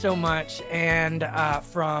 thank you so much. And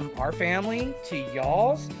from our family to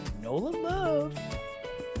y'all's, Nola love.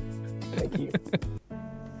 Thank you.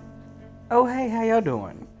 Oh, hey, how y'all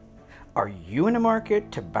doing? Are you in the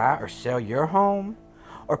market to buy or sell your home?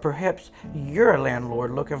 Or perhaps you're a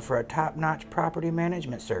landlord looking for a top-notch property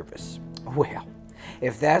management service? Well,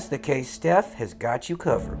 if that's the case, Steph has got you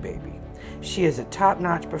covered, baby. She is a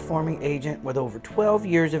top-notch performing agent with over 12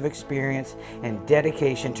 years of experience and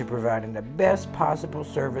dedication to providing the best possible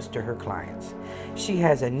service to her clients. She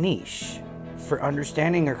has a niche for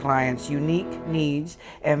understanding her clients' unique needs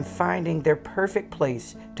and finding their perfect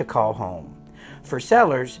place to call home. For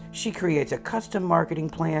sellers, she creates a custom marketing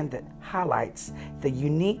plan that highlights the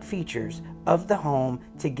unique features of the home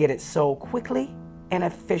to get it sold quickly and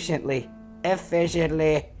efficiently.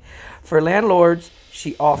 For landlords,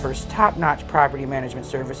 she offers top-notch property management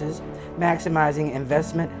services, maximizing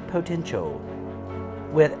investment potential.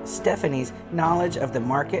 With Stephanie's knowledge of the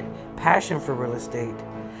market, passion for real estate,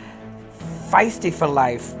 feisty for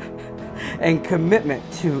life, and commitment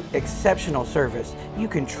to exceptional service, you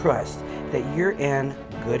can trust that you're in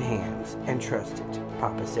good hands. And trust it,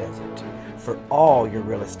 Papa says it. For all your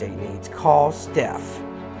real estate needs, call Steph.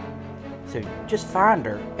 So just find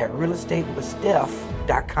her at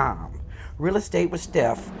realestatewithsteph.com.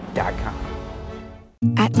 realestatewithsteph.com.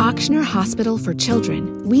 At Ochsner Hospital for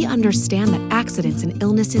Children, we understand that accidents and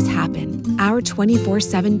illnesses happen. Our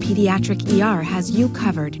 24/7 pediatric ER has you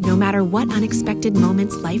covered no matter what unexpected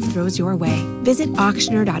moments life throws your way. Visit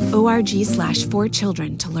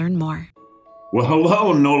ochsner.org/4children to learn more. Well,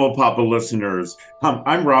 hello, NOLA Papa listeners.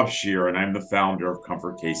 I'm Rob Scheer, and I'm the founder of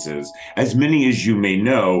Comfort Cases. As many as you may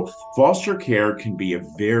know, foster care can be a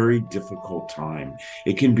very difficult time.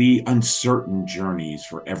 It can be uncertain journeys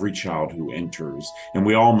for every child who enters, and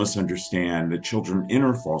we all must understand that children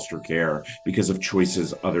enter foster care because of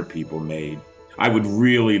choices other people made. I would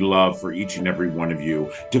really love for each and every one of you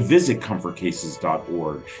to visit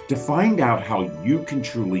comfortcases.org to find out how you can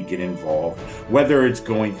truly get involved, whether it's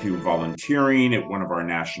going through volunteering at one of our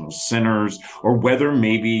national centers, or whether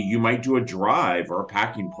maybe you might do a drive or a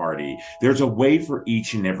packing party. There's a way for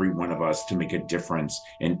each and every one of us to make a difference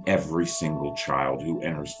in every single child who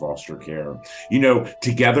enters foster care. You know,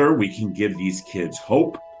 together we can give these kids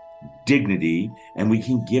hope, dignity, and we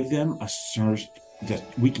can give them a source that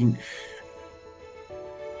we can...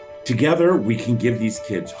 Together, we can give these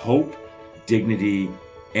kids hope, dignity,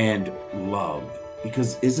 and love,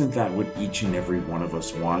 because isn't that what each and every one of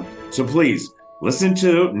us want? So please, listen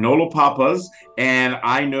to NOLA Papas, and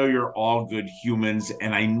I know you're all good humans,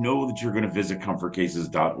 and I know that you're going to visit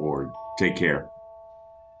comfortcases.org. Take care.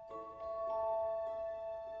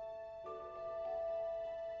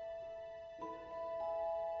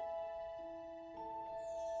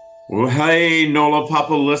 Well, hey, NOLA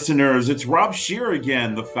Papa listeners, it's Rob Scheer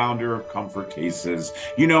again, the founder of Comfort Cases.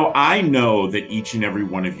 You know, I know that each and every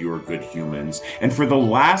one of you are good humans, and for the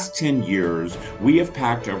last 10 years, we have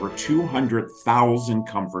packed over 200,000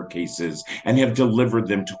 Comfort Cases and have delivered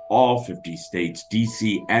them to all 50 states,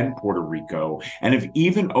 DC, and Puerto Rico, and have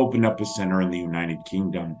even opened up a center in the United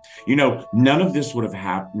Kingdom. You know, none of this would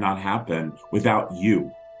have not happened without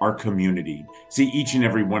you, our community. See, each and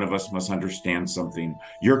every one of us must understand something.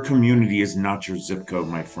 Your community is not your zip code,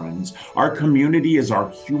 my friends. Our community is our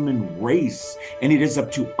human race, and it is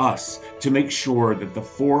up to us to make sure that the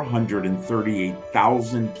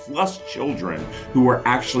 438,000 plus children who are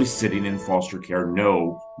actually sitting in foster care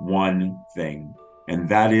know one thing, and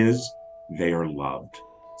that is they are loved.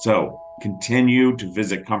 So continue to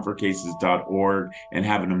visit comfortcases.org and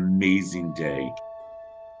have an amazing day.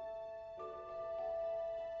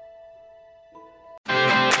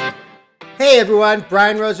 Hey everyone,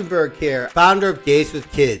 Brian Rosenberg here, founder of Gays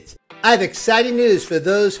with Kids. I have exciting news for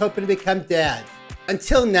those hoping to become dads.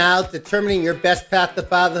 Until now, determining your best path to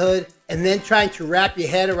fatherhood and then trying to wrap your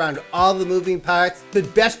head around all the moving parts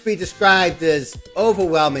could best be described as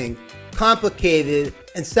overwhelming, complicated,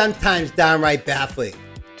 and sometimes downright baffling.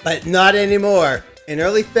 But not anymore. In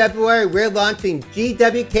early February, we're launching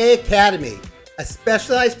GWK Academy, a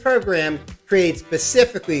specialized program created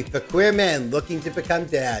specifically for queer men looking to become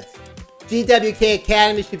dads. GWK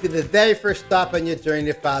Academy should be the very first stop on your journey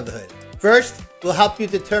to fatherhood. First, we'll help you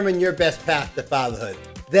determine your best path to fatherhood.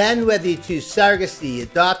 Then, whether you choose surrogacy,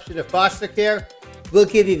 adoption, or foster care, we'll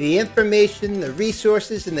give you the information, the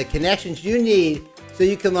resources, and the connections you need so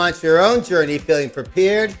you can launch your own journey feeling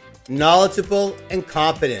prepared, knowledgeable, and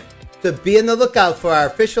confident. So be on the lookout for our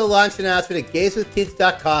official launch announcement at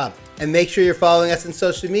gayswithkids.com, and make sure you're following us on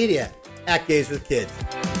social media at Gays with Kids.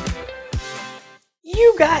 You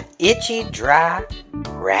you got itchy, dry,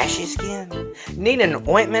 rashy skin? Need an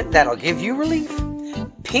ointment that'll give you relief?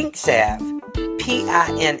 Pink Salve,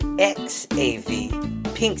 Pinxav,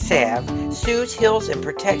 Pink Salve soothes, heals, and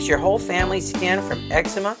protects your whole family's skin from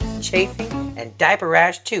eczema, chafing, and diaper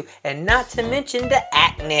rash too, and not to mention the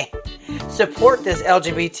acne. Support this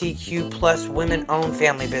LGBTQ plus women-owned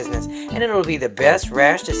family business, and it'll be the best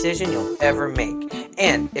rash decision you'll ever make.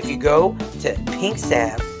 And if you go to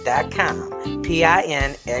pinksalve.com,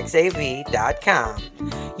 Pinxav.com,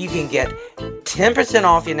 you can get 10%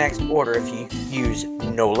 off your next order if you use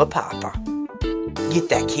NOLA Papa. Get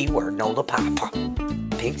that keyword, NOLA Papa.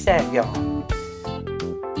 Pink Salve, y'all.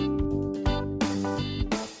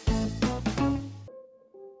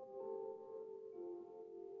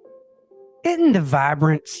 Isn't the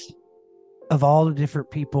vibrance of all the different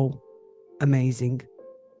people amazing?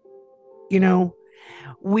 You know,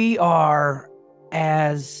 we are,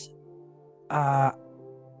 as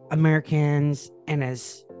Americans and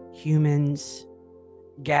as humans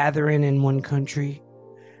gathering in one country,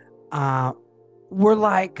 we're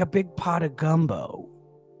like a big pot of gumbo,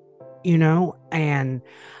 you know? And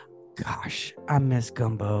gosh, I miss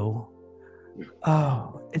gumbo.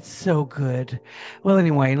 Oh, it's so good. Well,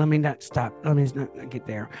 anyway, let me not get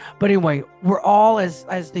there. But anyway, we're all, as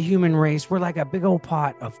the human race, we're like a big old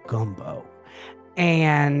pot of gumbo.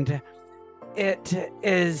 And it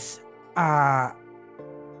is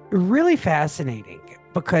really fascinating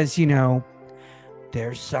because, you know,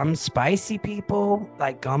 there's some spicy people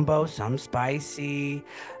like gumbo, some spicy.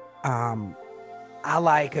 I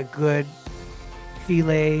like a good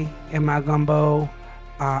filet in my gumbo.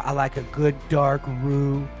 I like a good dark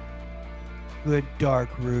roux.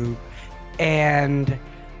 And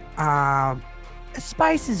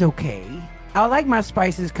spice is okay. I like my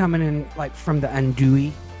spices coming in like from the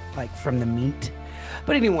andouille, like from the meat.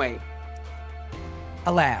 But anyway,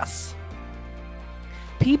 alas,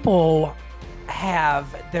 people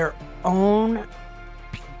have their own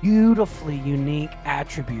beautifully unique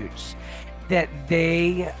attributes that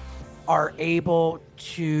they are able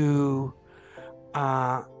to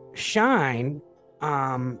shine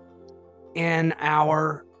in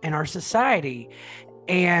our society.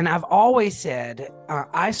 And I've always said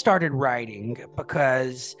I started writing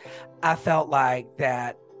because I felt like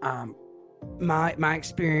that my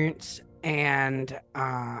experience and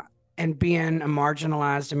being a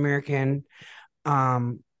marginalized American,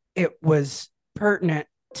 it was pertinent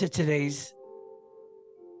to today's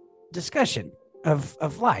discussion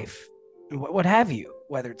of life, what have you,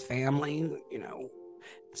 whether it's family, you know,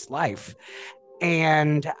 it's life.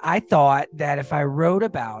 And I thought that if I wrote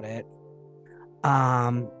about it,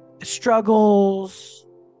 struggles,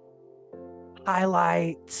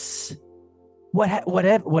 highlights,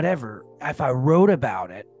 whatever, if I wrote about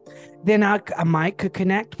it, then I might could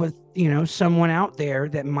connect with, you know, someone out there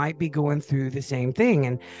that might be going through the same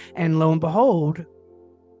thing. And lo and behold,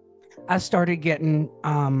 I started getting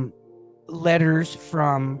letters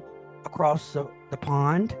from across the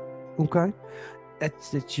pond. Okay,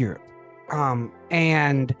 it's Europe,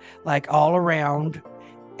 and like all around,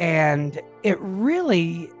 and it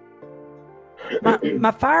really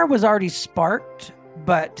my fire was already sparked,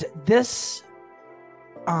 but this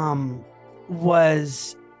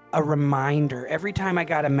was a reminder. Every time I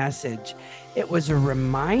got a message, it was a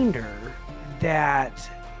reminder that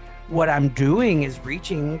what I'm doing is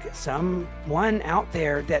reaching someone out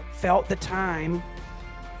there that felt it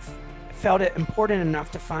important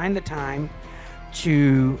enough to find the time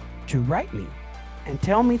to write me and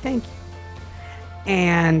tell me thank you.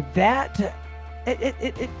 And that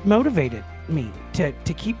it motivated me to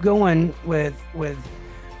keep going with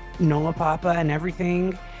Nola Papa and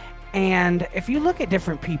everything. And if you look at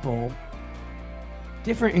different people,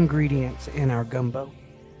 different ingredients in our gumbo,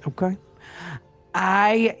 okay?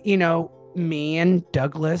 Me and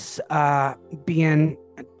Douglas, being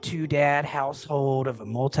a two-dad household of a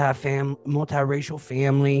multiracial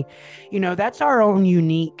family, you know, that's our own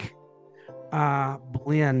unique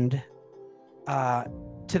blend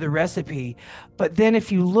to the recipe. But then if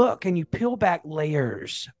you look and you peel back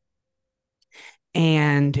layers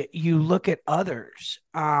and you look at others,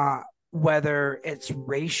 whether it's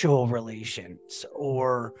racial relations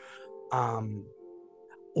or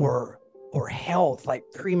health, like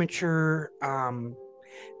premature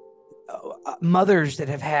mothers that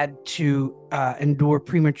have had to endure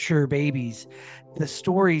premature babies, the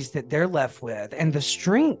stories that they're left with, and the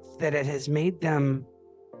strength that it has made them,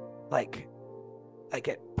 like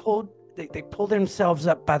they pull themselves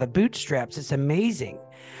up by the bootstraps. It's amazing.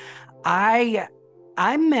 I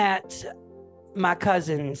met my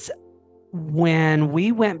cousins when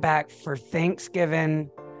we went back for Thanksgiving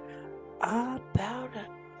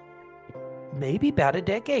maybe about a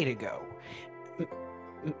decade ago,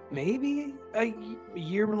 maybe a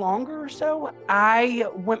year longer or so, I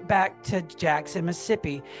went back to Jackson,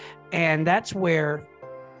 Mississippi, and that's where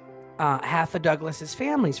half of Douglas's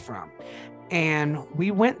family's from. And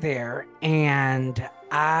we went there, and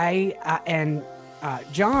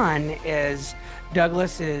John is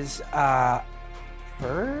Douglas's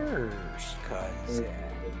first cousin,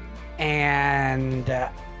 and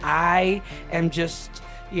I am just,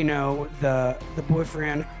 the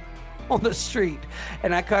boyfriend on the street.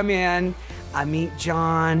 And I come in, I meet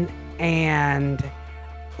John, and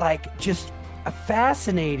like just a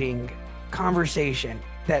fascinating conversation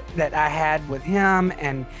that I had with him,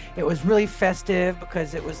 and it was really festive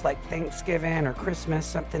because it was like Thanksgiving or Christmas,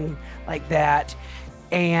 something like that.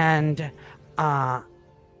 And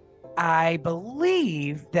I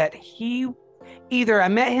believe that I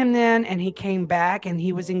met him then and he came back and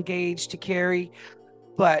he was engaged to Carrie,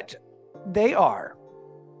 but they are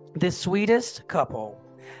the sweetest couple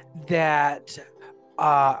that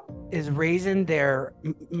is raising their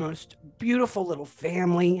most beautiful little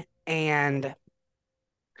family. And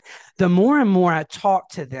the more and more I talk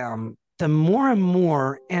to them, the more and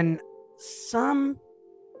more, in some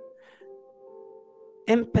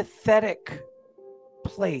empathetic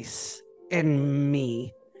place in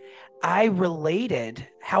me, I related.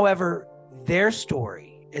 However, their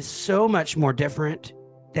story is so much more different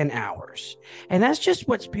than ours. And that's just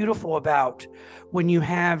what's beautiful about when you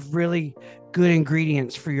have really good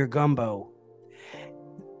ingredients for your gumbo.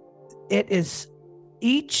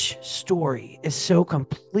 Each story is so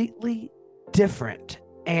completely different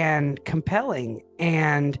and compelling,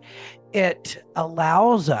 and it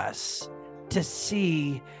allows us to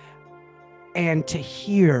see and to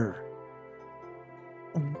hear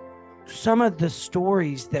some of the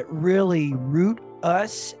stories that really root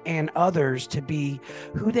us and others to be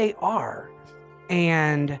who they are.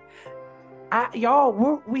 And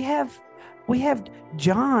we have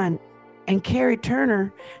John and Carrie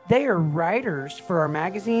Turner. They are writers for our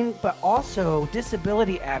magazine, but also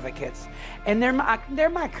disability advocates. And they're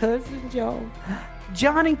my cousins, y'all.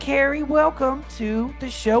 John and Carrie, welcome to the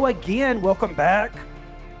show again. Welcome back.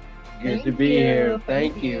 Good to be here.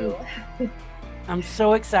 Thank you. I'm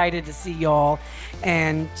so excited to see y'all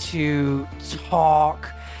and to talk.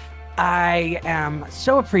 I am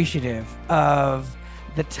so appreciative of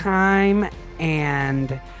the time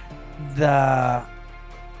and the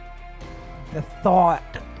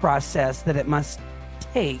thought process that it must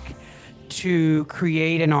take to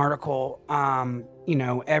create an article,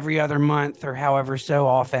 every other month or however so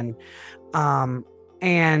often,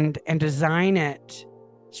 and design it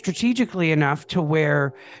strategically enough to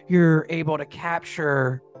where you're able to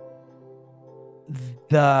capture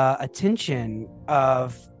the attention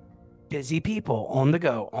of busy people on the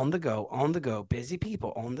go, busy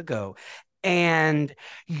people on the go. And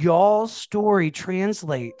y'all's story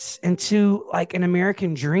translates into like an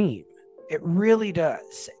American dream. It really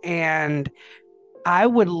does. And I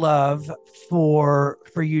would love for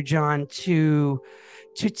you, John, to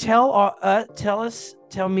tell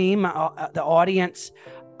me, the audience,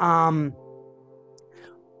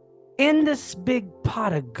 in this big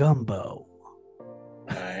pot of gumbo,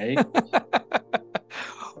 Right.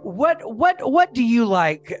 what do you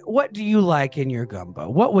like? What do you like in your gumbo?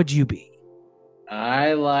 What would you be?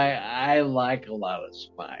 I like a lot of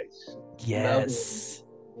spice. Yes.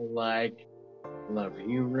 I love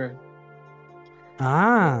humor.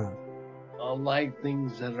 I like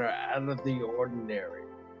things that are out of the ordinary.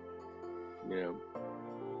 And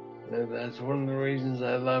that's one of the reasons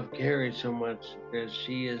I love Carrie so much, because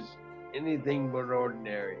she is anything but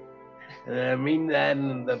ordinary. And I mean that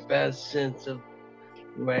in the best sense of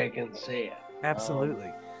the way I can say it.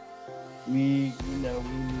 Absolutely. When we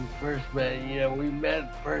first met, we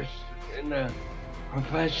met first in a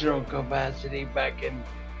professional capacity back in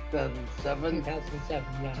 2007. 2007,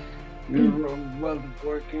 yeah. We were both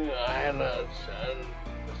working. I had a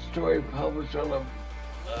story published on a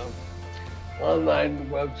online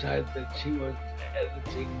website that she was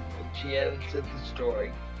editing, and she edited the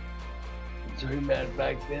story. And so we met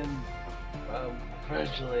back then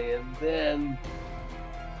professionally, and then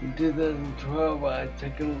in 2012, I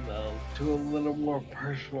took it to a little more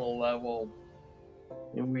personal level,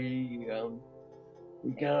 and we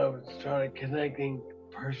kind of started connecting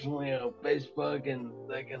personally on Facebook, and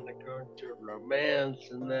that kind of grew into romance,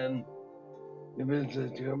 and then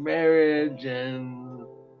eventually to a marriage and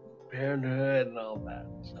parenthood and all that.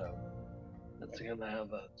 So that's kind of how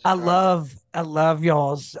that started. I love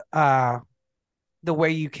y'all's the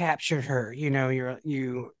way you captured her.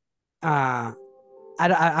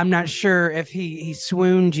 I'm not sure if he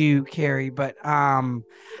swooned you, Carrie, but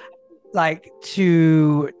like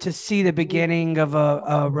to see the beginning of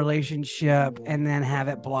a relationship and then have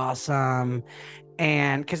it blossom.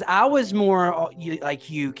 And because I was more like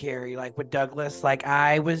you, Carrie, like with Douglas, like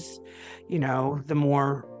I was,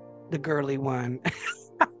 the girly one.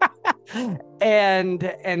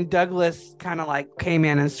 and Douglas kind of like came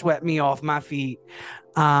in and swept me off my feet.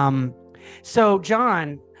 So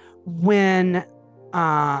John, when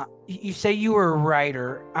you say you were a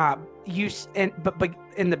writer, but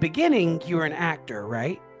in the beginning you were an actor,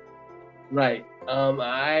 right? Right.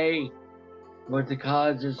 I went to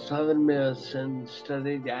college at Southern Miss and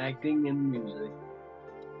studied acting and music.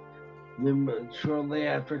 Then shortly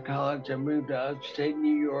after college, I moved to upstate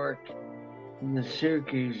New York in the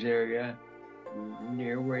Syracuse area,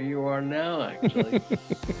 near where you are now, actually,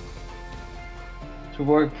 to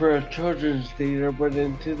work for a children's theater. But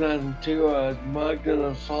in 2002, I was mugged and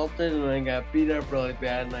assaulted, and I got beat up really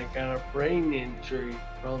bad, and I got a brain injury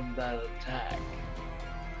from that attack.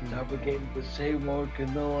 So I became disabled,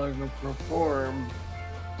 could no longer perform,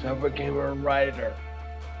 so I became a writer.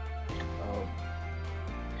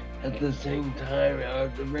 At the same time, I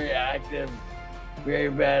was a very active, very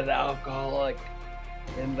bad alcoholic,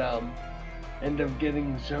 and ended up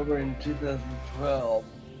getting sober in 2012,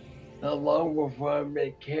 not long before I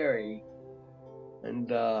met Carrie.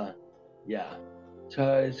 And yeah,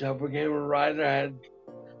 so I became a writer. I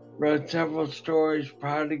wrote several stories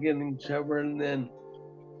prior to getting sober, and then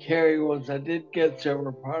Carrie, once I did get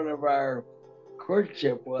sober, part of our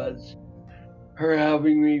courtship was her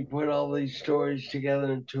helping me put all these stories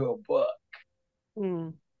together into a book.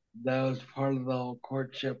 That was part of the whole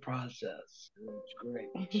courtship process. It was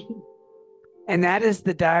great. And that is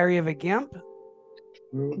The Diary of a Gimp?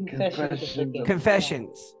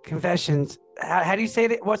 Confessions. How do you say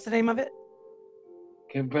it? What's the name of it?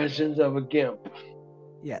 Confessions of a Gimp.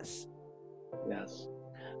 Yes.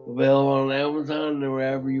 Available on Amazon or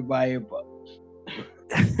wherever you buy your books.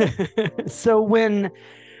 So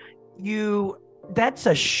that's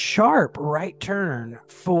a sharp right turn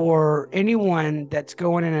for anyone that's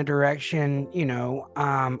going in a direction,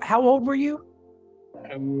 how old were you?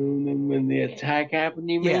 When the attack happened,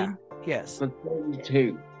 you mean? Yeah, yes. I'm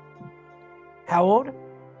 32. How old?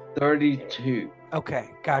 32. Okay,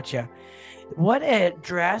 gotcha. What a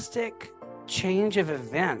drastic change of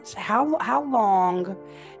events. How long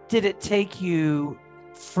did it take you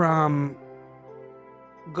from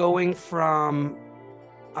going from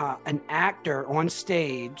an actor on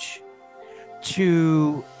stage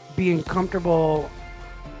to being comfortable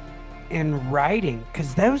in writing?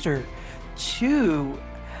 Because those are two,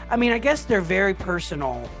 I guess they're very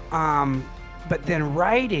personal, but then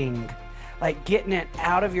writing, like getting it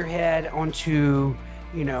out of your head onto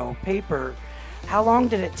paper, how long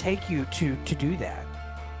did it take you to do that?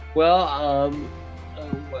 Well,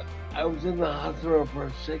 I was in the hospital for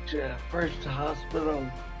 6 years, first hospital,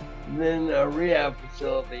 then a rehab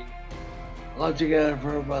facility, altogether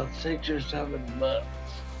for about 6 or 7 months.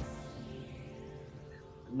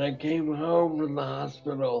 And I came home from the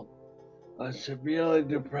hospital, I was severely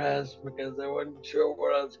depressed because I wasn't sure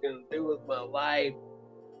what I was going to do with my life.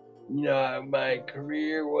 My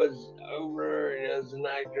career was over as an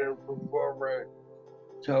actor and performer,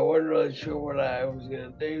 so I wasn't really sure what I was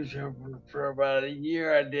going to do. So for about a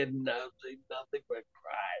year, I did nothing but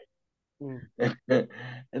cry.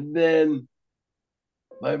 And then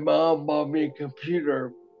my mom bought me a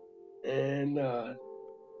computer, and I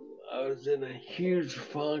was in a huge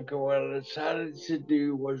funk, and what I decided to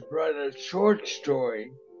do was write a short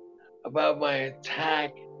story about my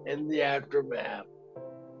attack and the aftermath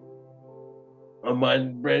on my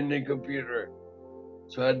brand new computer.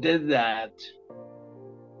 So I did that,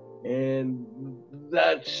 and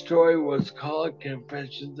that story was called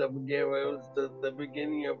Confessions of a Gimp. It was the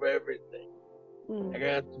beginning of everything. I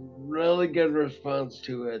got a really good response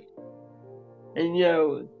to it.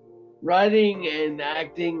 And writing and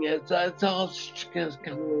acting, it's all kind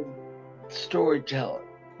of storytelling,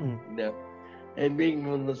 And being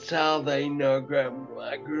from the South, I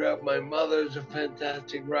grew up, my mother's a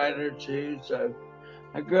fantastic writer too, so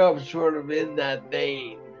I grew up sort of in that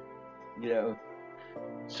vein,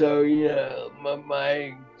 So,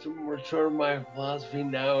 my philosophy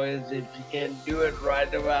now is if you can't do it,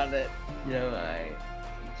 write about it,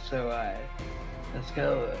 that's kind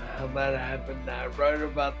of how that happened. I wrote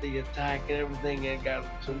about the attack and everything and got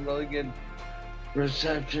some really good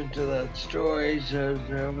reception to that story. So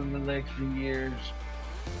over the next few years,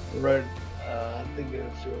 I wrote I think it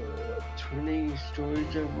was 20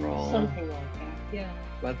 stories overall. Something like that, yeah.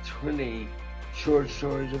 About 20 short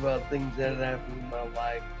stories about things that happened in my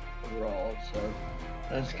life overall. So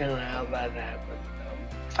that's kind of how that happened.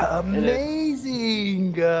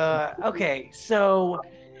 Amazing. Okay, so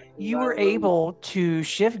you were able to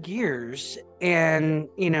shift gears and,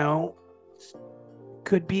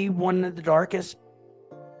 could be one of the darkest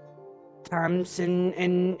times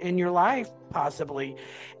in your life, possibly.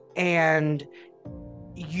 And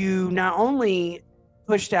you not only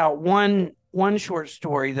pushed out one short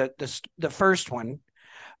story, the first one,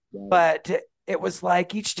 but it was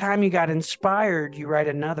like each time you got inspired, you write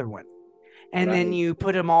another one. And then you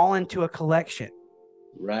put them all into a collection.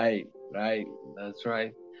 Right. That's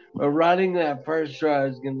right. But writing that first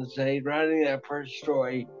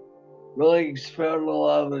story really expelled a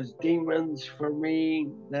lot of those demons for me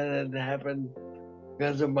that had happened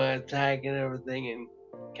because of my attack and everything, and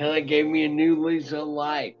kind of gave me a new lease on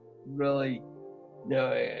life. Really,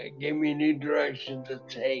 it gave me a new direction to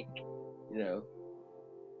take,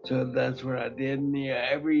 So that's what I did. And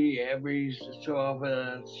every so often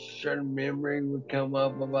a certain memory would come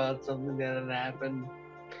up about something that had happened.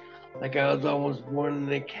 Like I was almost born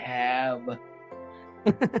in a cab.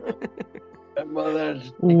 My mother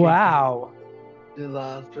wow. To the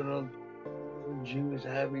hospital when she was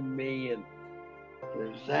having me, and it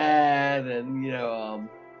was sad. And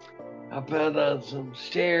I fell down some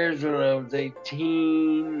stairs when I was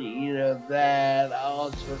 18. That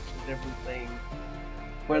all sorts of different things.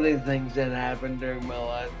 Funny things that happened during my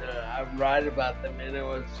life. I write about them, and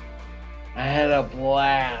I had a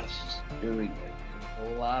blast doing it. It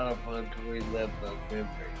was a lot of fun to relive those memories.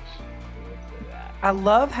 I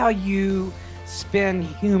love how you spin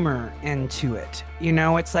humor into it.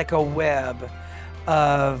 It's like a web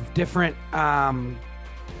of different, I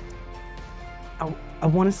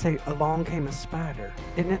want to say Along Came a Spider.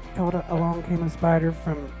 Isn't it called Along Came a Spider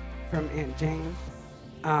from Aunt Jane?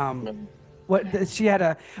 She had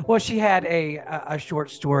a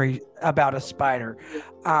short story about a spider.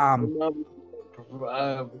 A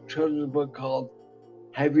children's book called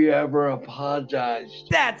Have You Ever Apologized?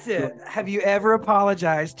 That's it. Have you ever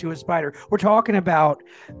apologized to a spider? We're talking about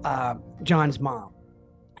John's mom,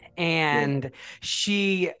 and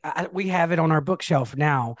we have it on our bookshelf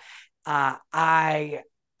now. I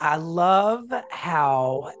love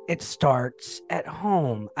how it starts at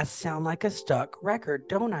home. I sound like a stuck record,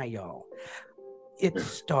 don't I, y'all? It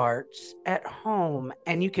starts at home,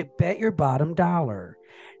 and you could bet your bottom dollar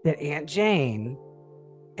that Aunt Jane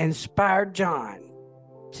inspired John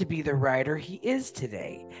to be the writer he is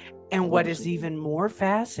today. And what is even more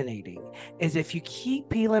fascinating is if you keep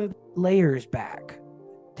peeling layers back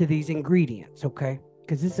to these ingredients, okay?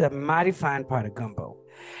 Because this is a mighty fine pot of gumbo.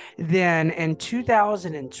 Then in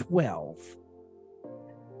 2012,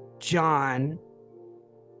 John,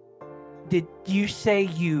 did you say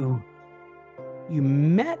you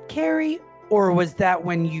met Carrie, or was that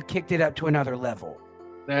when you kicked it up to another level?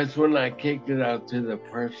 That's when I kicked it out to the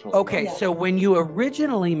personal. Okay, so when you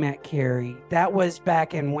originally met Carrie, that was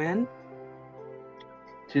back in when?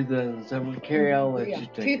 2007. Carrie, I'll let you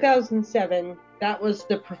take 2007. That was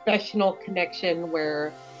the professional connection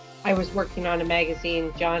where I was working on a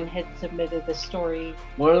magazine. John had submitted a story.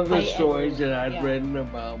 One of the stories that I'd written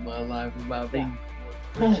about my life, about being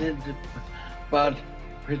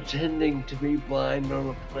pretending to be blind on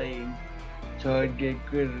a plane, so I'd get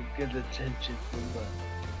good attention from the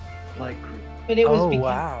flight crew. But it was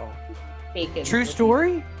wow. Bacon. True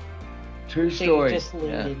story? True So story. you just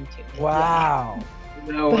leaned into it. Wow.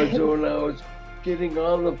 When I was getting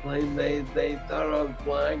on the plane, they thought I was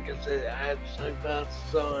blind because I had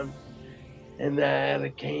sunglasses on and I had a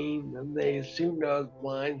cane, and they assumed I was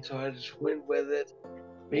blind, so I just went with it.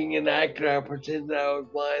 Being an actor, I pretended I was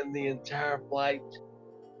blind the entire flight,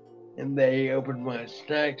 and they opened my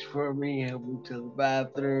snacks for me, helped me to the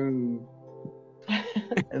bathroom.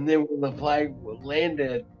 And then when the flight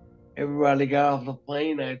landed, everybody got off the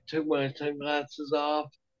plane. I took my sunglasses off,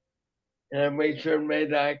 and I made sure I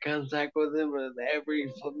made eye contact with them, and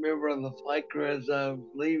every member of the flight crew as I was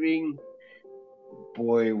leaving,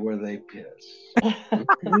 boy, were they pissed.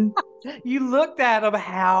 You looked at them,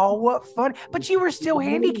 what fun. But you were still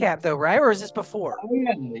handicapped though, right? Or is this before? Oh,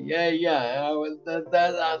 yeah.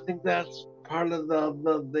 I think that's part of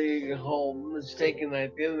the whole mistaken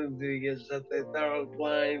identity, is that they thought I was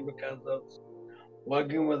blind because I was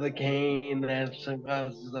walking with a cane and had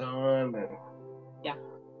sunglasses on. Yeah.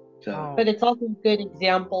 So. But it's also a good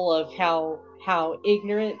example of how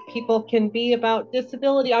ignorant people can be about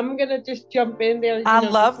disability. I'm going to just jump in there.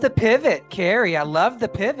 Love the pivot, Carrie. I love the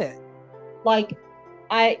pivot. Like,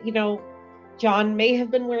 John may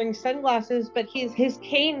have been wearing sunglasses, but his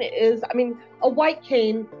cane is, I mean, a white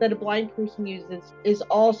cane that a blind person uses is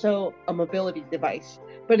also a mobility device,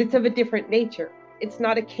 but it's of a different nature. It's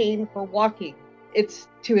not a cane for walking. It's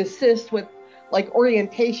to assist with like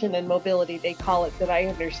orientation and mobility, they call it, that I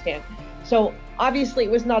understand. So obviously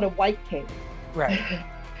it was not a white cane. Right.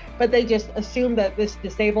 But they just assumed that this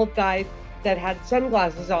disabled guy that had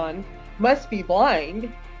sunglasses on must be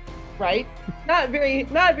blind, right? Not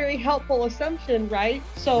very helpful assumption, right?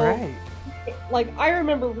 So Right. like I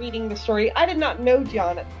remember reading the story. I did not know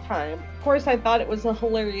John at the time. Of course, I thought it was a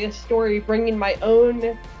hilarious story, bringing my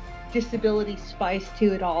own disability spice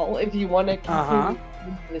to it all, if you want to continue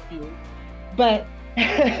with you. But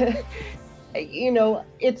you know,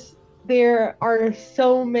 there are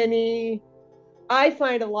so many. I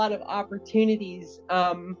find a lot of opportunities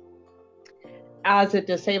as a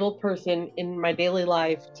disabled person in my daily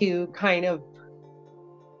life to kind of,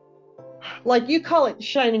 like you call it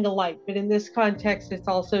shining a light, but in this context, it's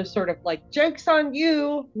also sort of like jokes on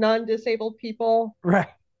you, non-disabled people, Right.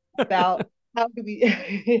 about how do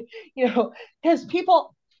we, you know, because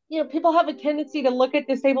people have a tendency to look at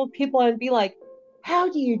disabled people and be like,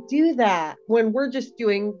 how do you do that when we're just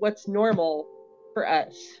doing what's normal for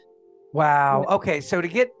us? Wow. Okay. So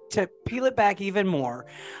to peel it back even more,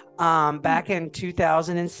 back in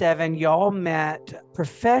 2007, y'all met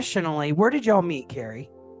professionally. Where did y'all meet, Carrie?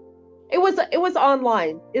 It was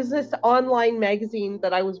online. Is this online magazine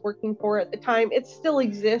that I was working for at the time? It still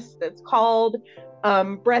exists. It's called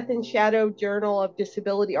Breath and Shadow Journal of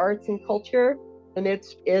Disability Arts and Culture, and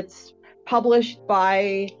it's published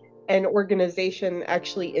by an organization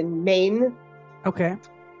actually in Maine. Okay.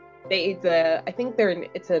 I think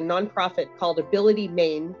it's a nonprofit called Ability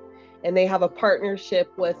Maine, and they have a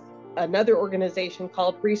partnership with another organization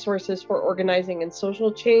called Resources for Organizing and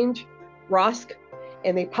Social Change, ROSC,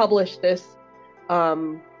 and they publish this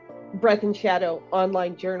Breath and Shadow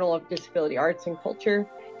online journal of disability arts and culture.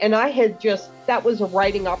 And that was a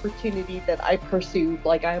writing opportunity that I pursued.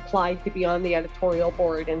 Like I applied to be on the editorial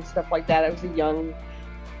board and stuff like that. I was a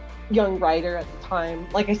young writer at the time.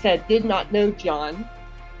 Like I said, did not know John,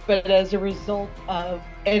 but as a result of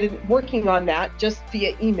working on that just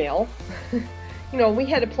via email, you know, we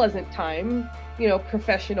had a pleasant time, you know,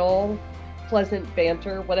 professional, pleasant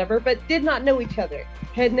banter, whatever, but did not know each other,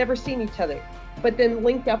 had never seen each other, but then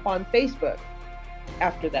linked up on Facebook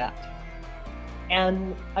after that.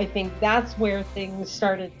 And I think that's where things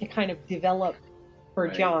started to kind of develop for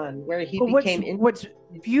John, where he became... What's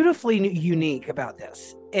beautifully unique about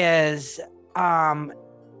this is,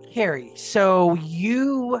 Carrie, so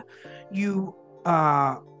you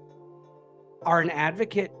are an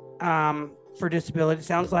advocate for disability. It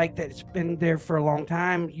sounds like that it's been there for a long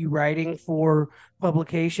time. You writing for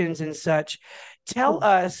publications and such. Tell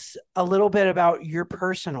us a little bit about your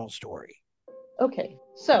personal story. Okay,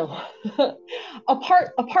 so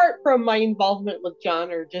apart from my involvement with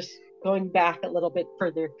John, or just going back a little bit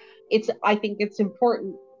further, I think it's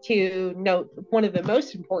important to note one of the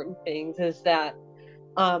most important things is that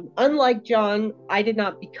unlike John, I did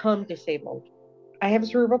not become disabled. I have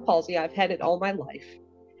cerebral palsy. I've had it all my life.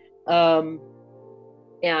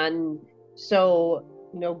 And so,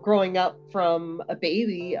 you know, growing up from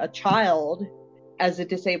a child as a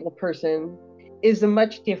disabled person is a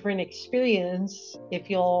much different experience, if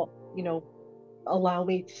you'll, you know, allow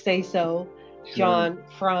me to say so, sure. John,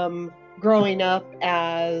 from growing up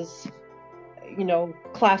as, you know,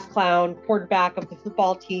 class clown, quarterback of the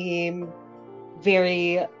football team,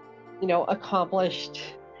 very, you know, accomplished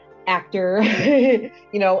actor,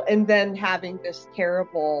 you know, and then having this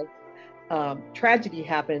terrible tragedy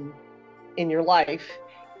happen in your life.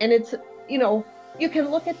 And it's, you know, you can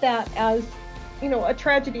look at that as, you know, a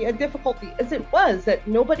tragedy, a difficulty, as it was, that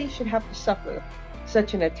nobody should have to suffer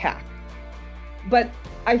such an attack. But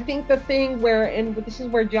I think the thing where, and this is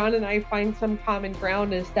where John and I find some common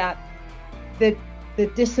ground, is that the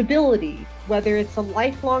disability, whether it's a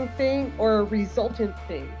lifelong thing or a resultant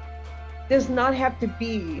thing, does not have to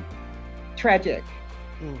be tragic.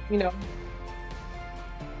 You know,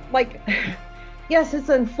 like, yes, it's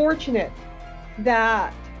unfortunate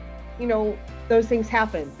that, you know, those things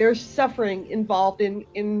happen. There's suffering involved in,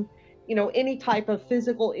 you know, any type of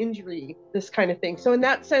physical injury, this kind of thing. So in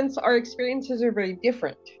that sense, our experiences are very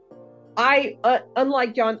different.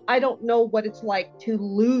 Unlike John, I don't know what it's like to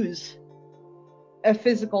lose a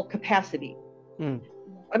physical capacity.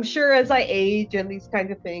 I'm sure as I age and these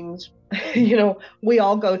kinds of things, you know, we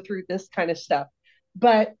all go through this kind of stuff,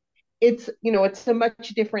 but it's, you know, it's a much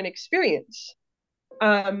different experience.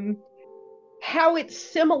 How it's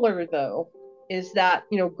similar though, is that,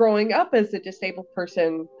 you know, growing up as a disabled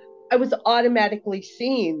person, I was automatically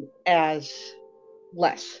seen as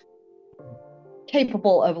less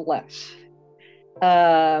capable of less,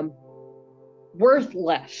 worth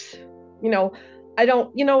less. I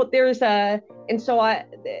don't,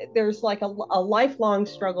 there's like a lifelong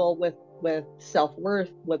struggle with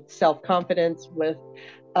self-worth, with self-confidence, with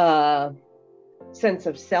sense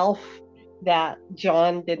of self that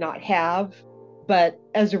John did not have. But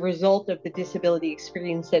as a result of the disability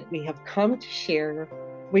experience that we have come to share,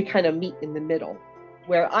 we kind of meet in the middle,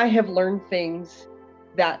 where I have learned things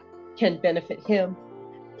that can benefit him.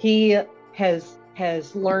 He has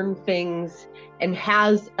learned things and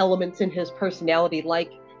has elements in his personality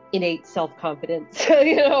like innate self-confidence,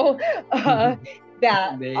 that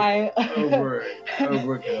that I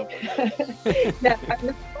was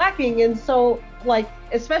lacking. And so, like,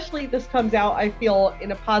 especially this comes out, I feel,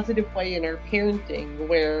 in a positive way in our parenting,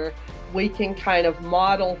 where we can kind of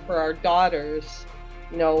model for our daughters,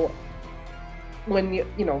 when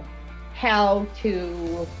how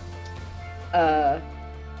to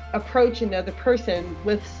approach another person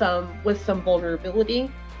with some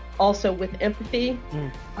vulnerability, also with empathy,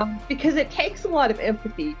 because it takes a lot of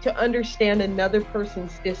empathy to understand another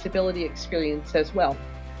person's disability experience as well.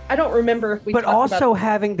 I don't remember if we but talked also about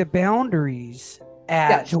having the boundaries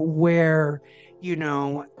at where,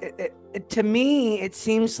 to me, it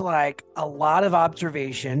seems like a lot of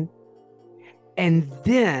observation, and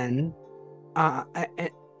then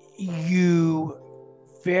you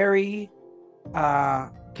very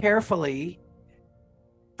carefully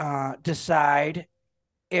decide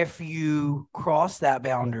if you cross that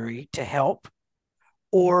boundary to help,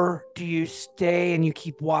 or do you stay and you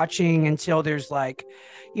keep watching until there's like,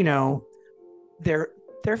 they're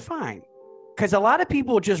fine. Because a lot of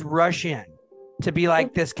people just rush in to be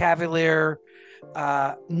like this cavalier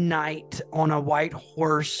knight on a white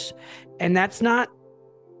horse, and that's not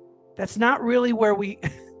really where we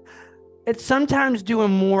it's sometimes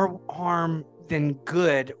doing more harm than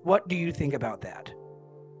good. What do you think about that?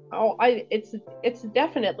 It's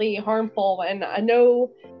definitely harmful, and I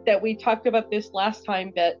know that we talked about this last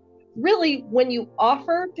time, that really when you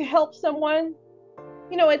offer to help someone,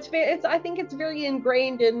 I think it's very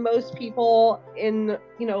ingrained in most people in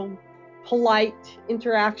polite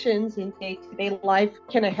interactions in day-to-day life.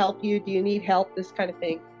 Can I help you? Do you need help? This kind of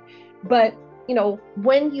thing. But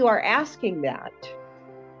when you are asking that,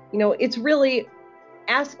 it's really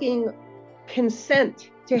asking consent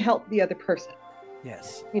to help the other person.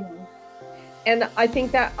 Yes. And I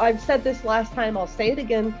think that I've said this last time, I'll say it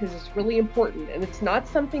again because it's really important, and it's not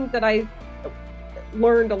something that I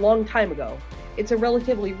learned a long time ago. It's a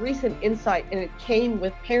relatively recent insight, and it came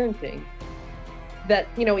with parenting. That,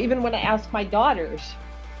 even when I ask my daughters,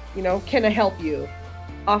 can I help you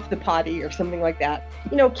off the potty or something like that,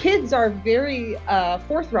 kids are very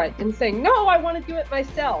forthright in saying, no, I want to do it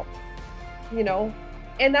myself, and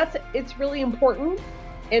it's really important.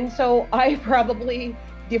 And so I probably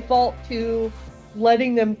default to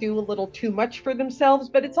letting them do a little too much for themselves,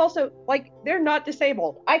 but it's also like, they're not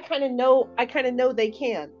disabled. I kind of know they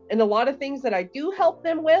can. And a lot of things that I do help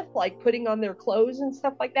them with, like putting on their clothes and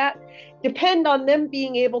stuff like that, depend on them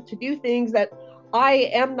being able to do things that I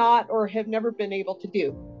am not or have never been able to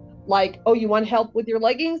do. Like, oh, you want help with your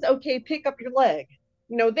leggings? Okay, pick up your leg.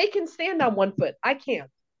 They can stand on one foot. I can't,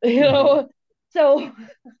 So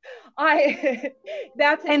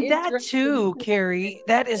that too, Carrie,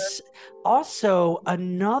 that is also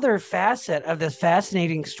another facet of this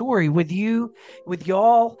fascinating story with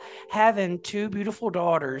y'all having two beautiful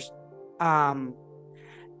daughters that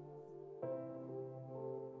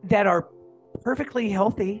are perfectly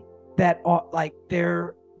healthy, that are like they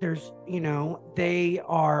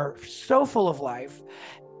are so full of life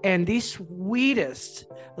and these sweetest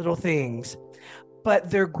little things, but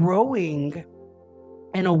they're growing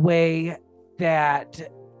in a way that,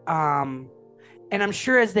 and I'm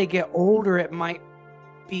sure as they get older, it might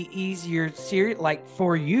be easier, like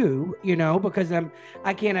for you, because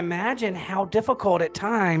I can't imagine how difficult at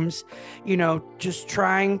times, just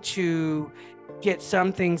trying to get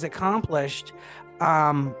some things accomplished.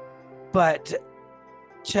 But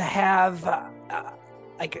to have,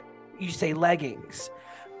 like you say, leggings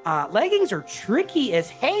are tricky as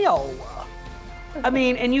hell. I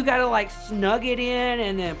mean, and you got to like snug it in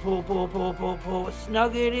and then pull,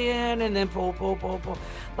 snug it in and then pull.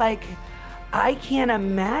 Like, I can't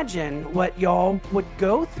imagine what y'all would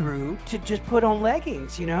go through to just put on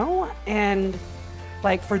leggings, and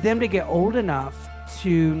like for them to get old enough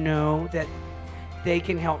to know that they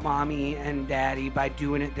can help mommy and daddy by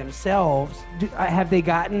doing it themselves. Have they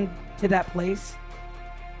gotten to that place?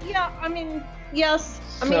 Yeah, I mean, yes.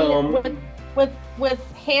 With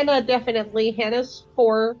Hannah, definitely. Hannah's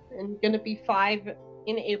 4 and going to be 5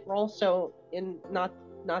 in April, so in not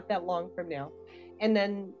that long from now. And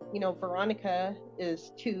then, Veronica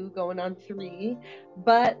is 2 going on 3,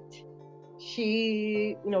 but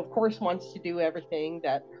she, of course, wants to do everything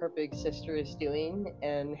that her big sister is doing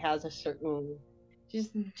and has a certain,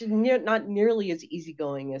 just not nearly as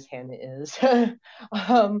easygoing as Hannah is.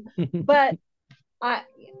 But I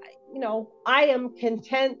am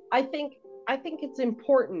content. I think it's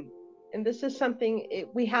important, and this is something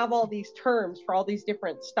we have all these terms for all these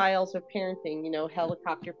different styles of parenting.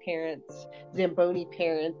 Helicopter parents, Zamboni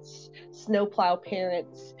parents, snowplow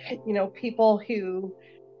parents. People who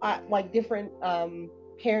like different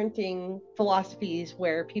parenting philosophies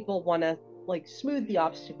where people want to like smooth the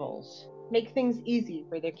obstacles, make things easy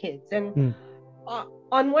for their kids. And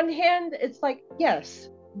on one hand, it's like, yes,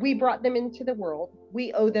 we brought them into the world.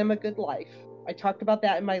 We owe them a good life. I talked about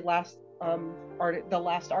that in my last the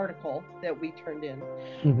last article that we turned in.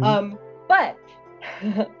 Mm-hmm. But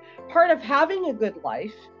part of having a good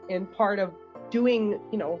life and part of doing,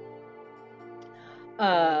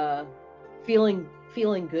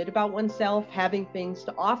 feeling good about oneself, having things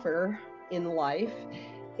to offer in life,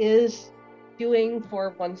 is doing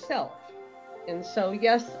for oneself. And so,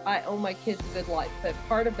 yes, I owe my kids a good life, but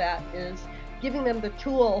part of that is giving them the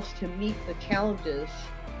tools to meet the challenges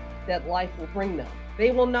that life will bring them.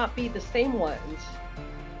 They will not be the same ones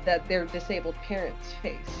that their disabled parents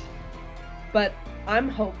face. But I'm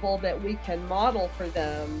hopeful that we can model for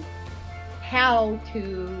them how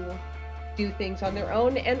to do things on their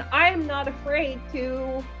own. And I'm not afraid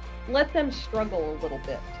to let them struggle a little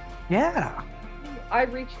bit. Yeah. I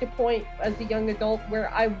reached a point as a young adult where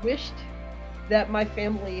I wished that my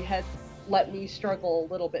family had let me struggle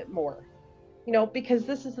a little bit more. Because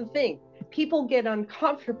this is the thing. People get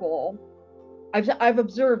uncomfortable. I've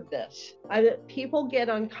observed this. People get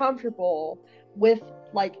uncomfortable with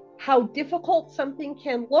like how difficult something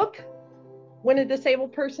can look when a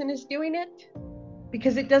disabled person is doing it,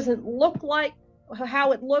 because it doesn't look like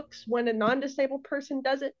how it looks when a non-disabled person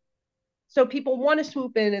does it. So people want to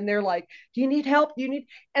swoop in and they're like, do you need help?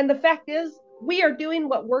 And the fact is, we are doing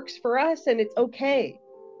what works for us, and it's okay.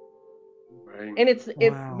 Right. And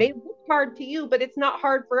it may look hard to you, but it's not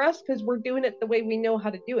hard for us because we're doing it the way we know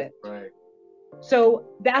how to do it. Right. So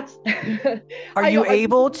that's Are you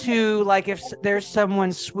able to, like, if there's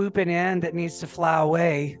someone swooping in that needs to fly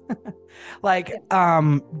away, like,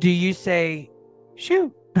 do you say,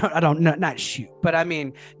 shoot? No, I don't know, not shoot, but I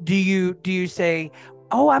mean, do you say,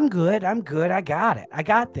 oh, I'm good, I got it, I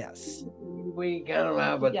got this? We kind of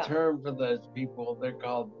have a term for those people. They're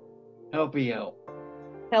called helpy help.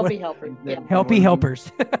 Helpy helpers. Helpy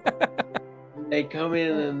helpers. They come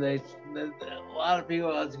in and a lot of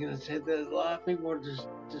people, I was going to say that a lot of people just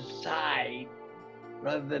decide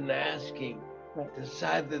rather than asking,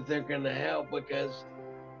 decide that they're going to help because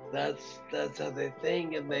that's how they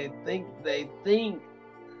think, and they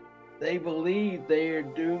believe they are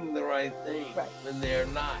doing the right thing when they're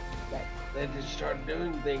not. Right. They just start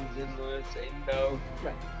doing things and they say, no,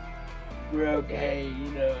 we're okay,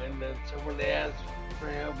 and then so when they ask for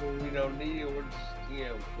help and we don't need it, we're just,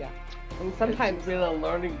 And sometimes it's been a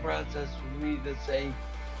learning process for me to say,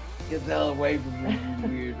 get the hell away from me,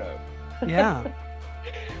 you weirdo. Yeah.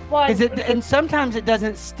 And sometimes it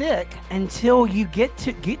doesn't stick until you get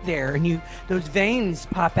there and those veins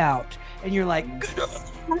pop out and you're like,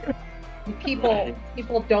 people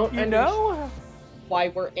don't understand why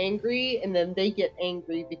we're angry, and then they get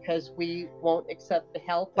angry because we won't accept the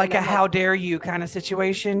help. Like a how dare you kind of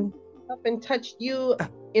situation. Up and touched you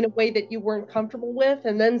in a way that you weren't comfortable with,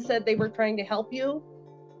 and then said they were trying to help you.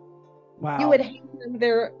 Wow. You would hand them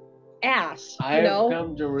their ass. I've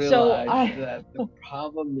come to realize that the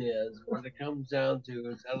problem is, what it comes down to,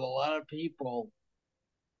 is that a lot of people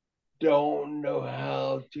don't know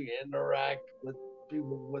how to interact with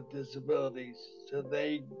people with disabilities, so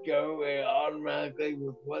they go automatically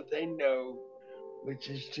with what they know, which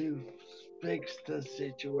is to fix the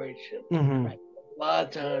situation. Mm-hmm. A lot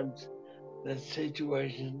of times the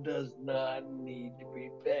situation does not need to be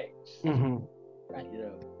fixed. Mm-hmm.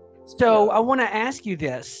 So I want to ask you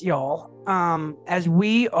this, y'all, as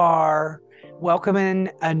we are welcoming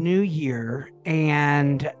a new year,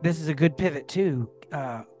 and this is a good pivot too,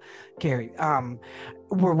 Carrie.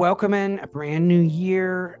 We're welcoming a brand new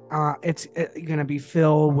year. It's going to be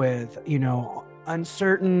filled with,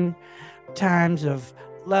 uncertain times of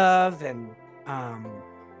love and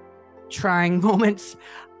trying moments.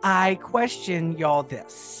 I question y'all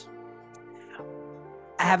this.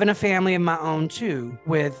 Having a family of my own too,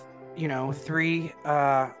 with, three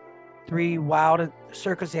wild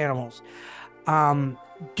circus animals.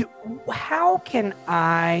 How can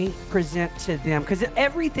I present to them? Because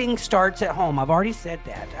everything starts at home. I've already said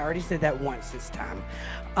that. I already said that once this time.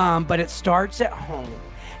 But it starts at home.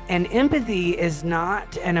 And empathy is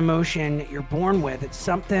not an emotion that you're born with. It's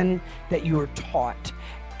something that you are taught.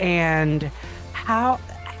 And how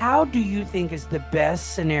do you think is the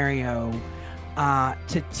best scenario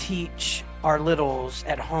to teach our littles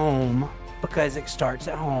at home, because it starts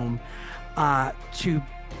at home, to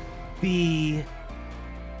be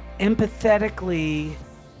empathetically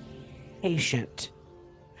patient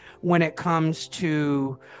when it comes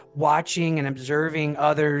to watching and observing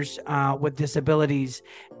others with disabilities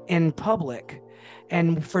in public,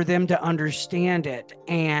 and for them to understand it,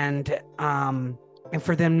 and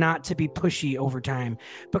for them not to be pushy over time,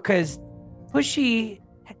 because pushy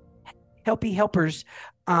helpers,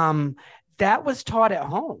 that was taught at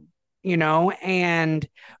home, and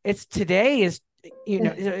it's today is,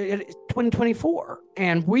 it's 2024,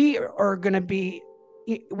 and we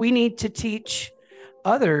need to teach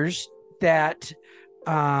others that,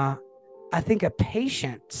 I think, a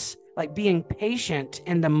patience, like being patient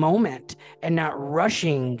in the moment and not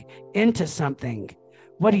rushing into something.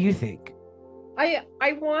 What do you think?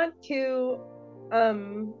 I want to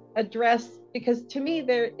address, because to me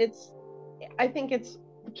I think it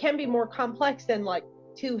can be more complex than like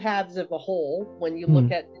two halves of a whole when you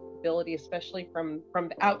look at disability, especially from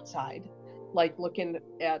the outside, like looking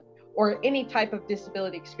at, or any type of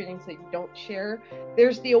disability experience that you don't share.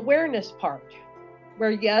 There's the awareness part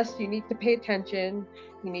where, yes, you need to pay attention,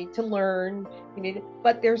 you need to learn,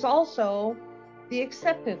 but there's also the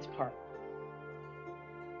acceptance part.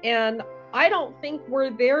 And I don't think we're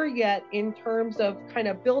there yet in terms of kind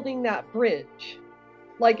of building that bridge.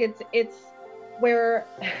 Like it's where,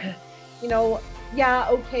 yeah,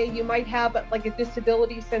 okay, you might have like a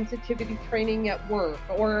disability sensitivity training at work,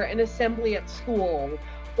 or an assembly at school,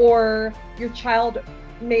 or your child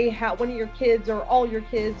may have, one of your kids or all your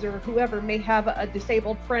kids or whoever may have a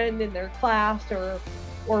disabled friend in their class or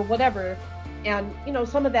whatever. And,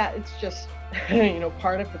 some of that, it's just,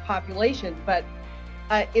 part of the population, but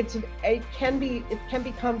it can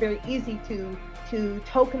become very easy to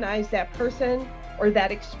tokenize that person or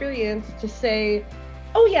that experience, to say,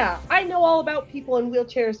 oh yeah, I know all about people in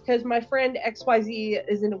wheelchairs because my friend XYZ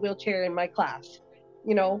is in a wheelchair in my class,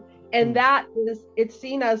 and that is, it's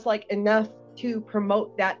seen as like enough to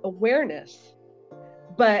promote that awareness.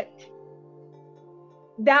 But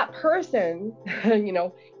that person, I'm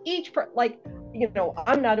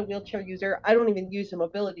not a wheelchair user. I don't even use a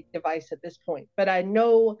mobility device at this point, but I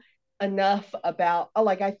know enough about,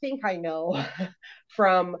 I think I know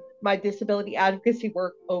from my disability advocacy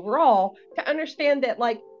work overall, to understand that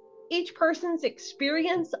each person's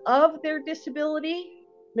experience of their disability,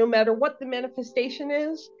 no matter what the manifestation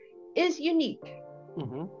is unique.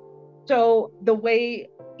 Mm-hmm. So the way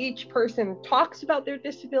each person talks about their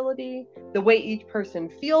disability, the way each person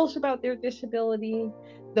feels about their disability,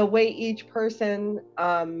 the way each person,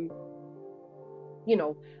 I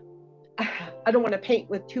don't want to paint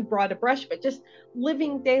with too broad a brush, but just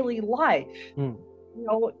living daily life.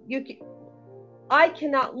 I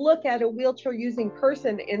cannot look at a wheelchair using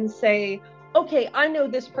person and say, okay, I know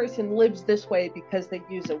this person lives this way because they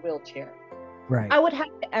use a wheelchair. Right. I would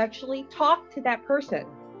have to actually talk to that person.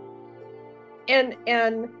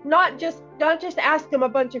 And not just ask them a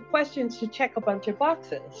bunch of questions to check a bunch of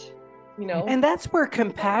boxes, And that's where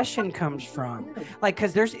compassion comes from.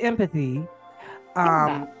 Because there's empathy,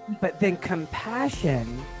 but then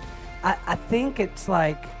compassion, I think it's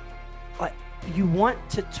like you want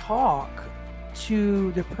to talk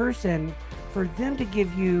to the person for them to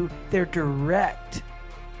give you their direct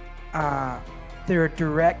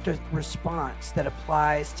response that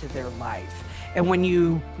applies to their life. And when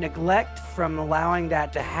you neglect from allowing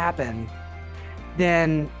that to happen,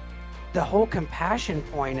 then the whole compassion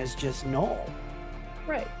point is just null.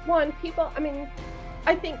 Right. One,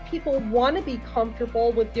 I think people want to be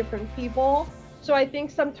comfortable with different people. So I think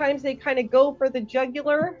sometimes they kind of go for the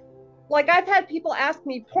jugular. I've had people ask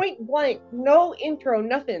me point blank, no intro,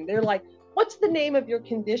 nothing. They're like, what's the name of your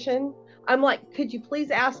condition? I'm like, could you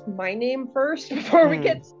please ask my name first before we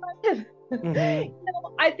get started? Mm-hmm.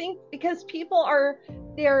 I think because we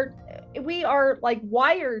are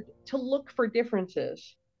wired to look for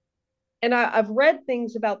differences. And I've read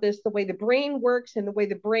things about this, the way the brain works and the way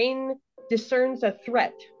the brain discerns a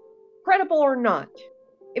threat, credible or not.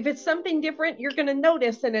 If it's something different, you're going to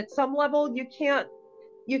notice. And at some level, you can't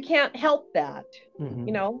help that.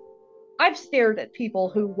 Mm-hmm. I've stared at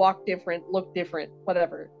people who walk different, look different,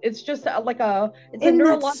 whatever. It's just it's a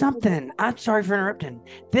neurological. That's something. I'm sorry for interrupting.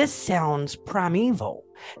 This sounds primeval.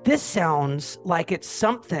 This sounds like it's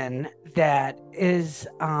something that is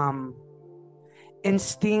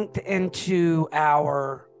instinct into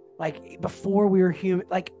our, like, before we were human.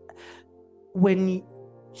 Like when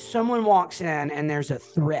someone walks in and there's a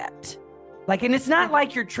threat, like, and it's not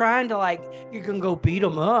like you're trying to, like, you can go beat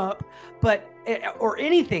them up, but or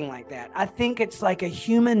anything like that. I think it's like a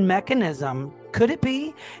human mechanism. Could it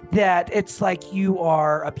be that it's like you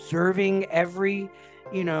are observing every,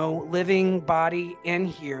 living body in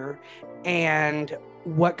here, and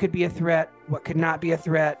what could be a threat, what could not be a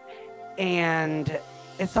threat, and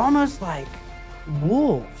it's almost like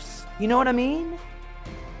wolves. You know what I mean?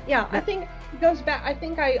 Yeah, I think it goes back. I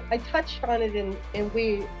think I touched on it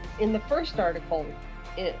in the first article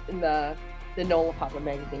in the NOLA Papa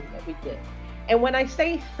magazine that we did. And when I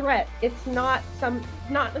say threat, it's not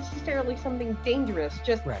necessarily something dangerous.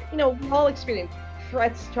 Just, right. We all experience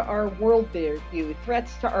threats to our worldview,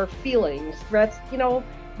 threats to our feelings, threats,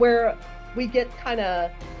 where we get kind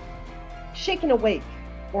of shaken awake,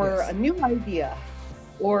 or Yes. a new idea,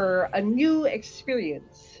 or a new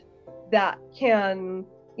experience that can,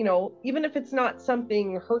 even if it's not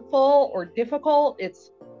something hurtful or difficult,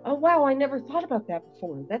 it's, oh wow, I never thought about that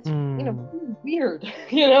before. That's weird,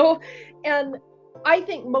 And I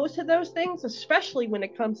think most of those things, especially when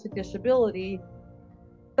it comes to disability,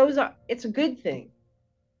 it's a good thing,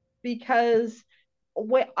 because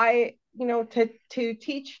to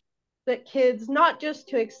teach the kids not just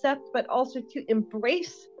to accept, but also to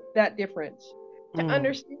embrace that difference, to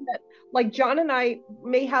understand that, like, John and I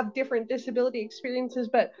may have different disability experiences,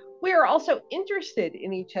 but we are also interested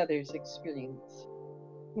in each other's experience.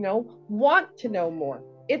 Want to know more.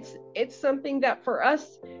 It's something that for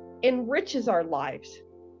us enriches our lives,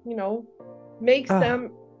 makes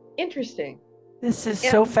them interesting. This is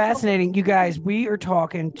so fascinating. You guys, we are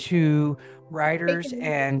talking to writers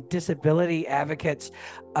and disability advocates,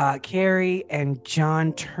 Carrie and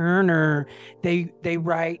John Turner. They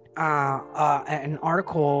write an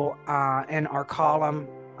article in our column,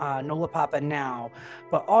 NOLA Papa Now,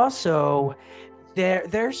 but also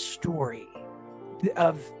their story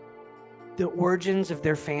of the origins of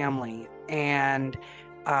their family, and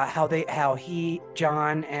how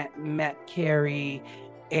John met Carrie,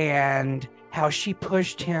 and how she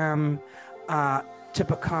pushed him to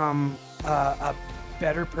become a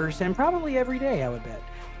better person, probably every day, I would bet,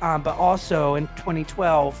 but also in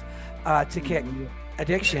 2012 to kick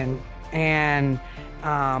addiction, and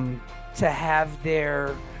to have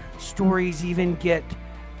their stories even get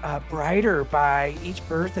brighter by each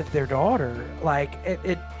birth of their daughter. Like,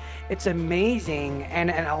 it's amazing, and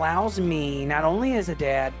it allows me, not only as a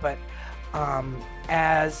dad, but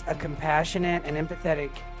as a compassionate and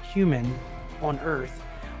empathetic human on earth,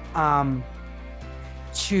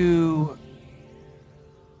 to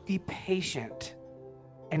be patient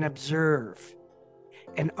and observe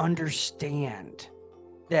and understand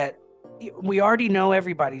that we already know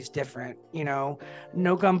everybody's different. No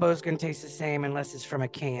gumbo's going to taste the same unless it's from a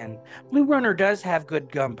can. Blue Runner does have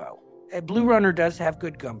good gumbo. Blue Runner does have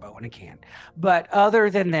good gumbo in a can. But other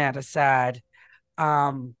than that aside,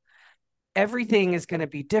 everything is going to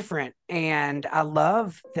be different. And I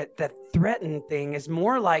love that the threatened thing is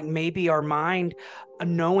more like maybe our mind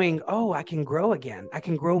knowing, oh, I can grow again. I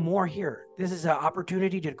can grow more here. This is an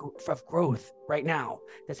opportunity of growth right now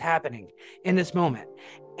that's happening in this moment.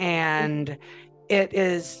 And it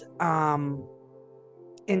is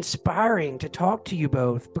inspiring to talk to you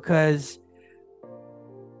both, because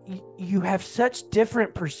you have such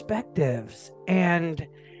different perspectives, and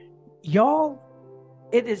y'all,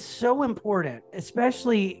 it is so important,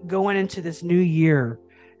 especially going into this new year,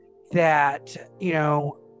 that,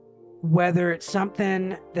 whether it's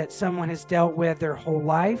something that someone has dealt with their whole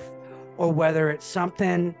life, or whether it's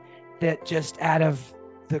something that just out of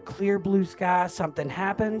the clear blue sky, something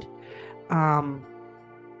happened,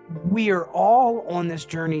 we are all on this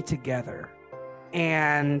journey together.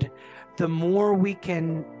 And the more we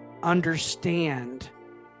can understand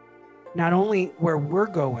not only where we're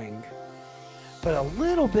going, but a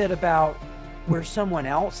little bit about where someone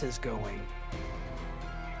else is going,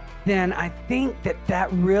 then I think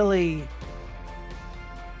that really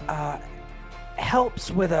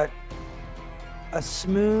helps with a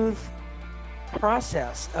smooth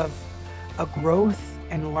process of a growth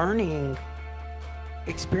and learning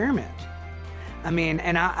experiment. I mean,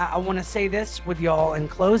 and I want to say this with y'all in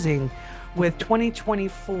closing, with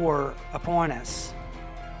 2024 upon us,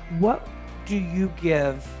 what do you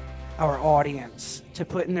give our audience to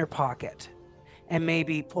put in their pocket and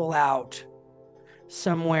maybe pull out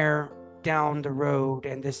somewhere down the road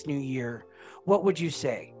in this new year, what would you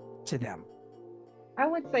say to them? I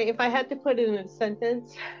would say, if I had to put it in a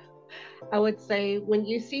sentence, I would say, when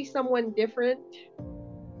you see someone different,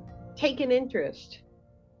 take an interest.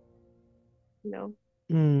 Know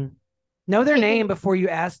their name before you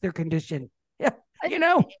ask their condition. Yeah, come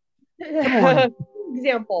on.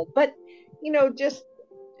 Example, but just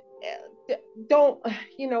don't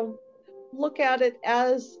look at it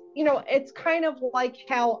as, it's kind of like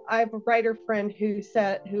how I have a writer friend who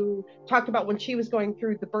talked about when she was going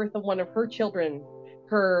through the birth of one of her children,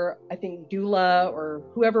 her, I think, doula or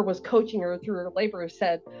whoever was coaching her through her labor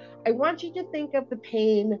said, I want you to think of the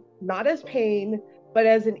pain not as pain, but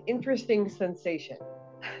as an interesting sensation.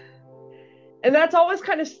 And that's always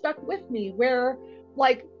kind of stuck with me, where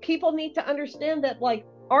like people need to understand that like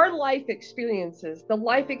our life experiences, the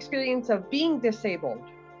life experience of being disabled,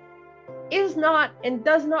 is not, and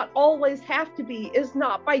does not always have to be, is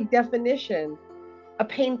not by definition a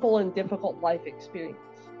painful and difficult life experience.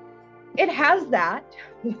 It has that,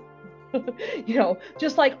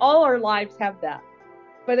 just like all our lives have that,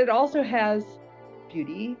 but it also has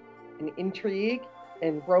beauty and intrigue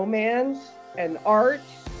and romance and art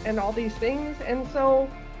and all these things. And so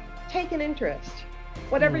take an interest.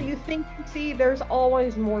 Whatever you think you see, there's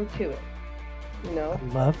always more to it. I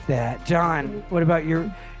love that. John, what about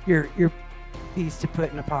your piece to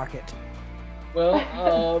put in a pocket?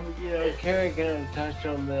 Well, Carrie kind of touched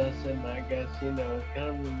on this, and I guess, it's kind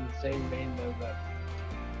of in the same vein though, that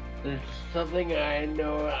there's something I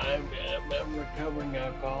know. I'm a recovering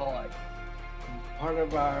alcoholic. Part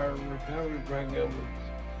of our recovery program,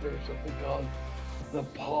 there's something called the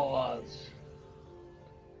pause.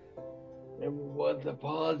 And what the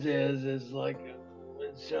pause is like,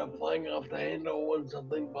 instead of flying off the handle when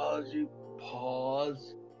something bothers you,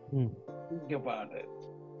 pause, think about it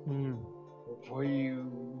before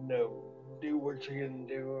you do what you're gonna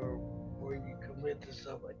do, or before you commit to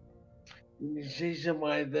something. When you see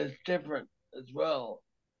somebody that's different as well,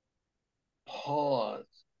 pause,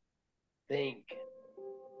 think,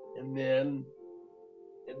 and then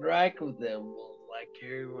interact with them. Like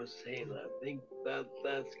Carrie was saying, I think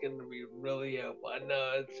that's gonna be really helpful. I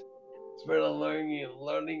know it's been a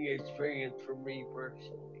learning experience for me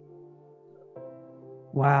personally.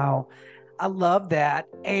 Wow. I love that.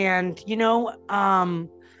 And, I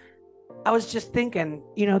was just thinking,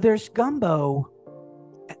 there's gumbo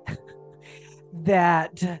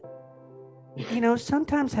that,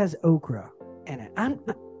 sometimes has okra in it.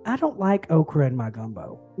 I don't like okra in my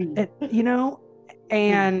gumbo,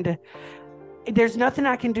 and there's nothing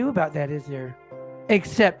I can do about that, is there?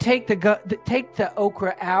 Except take the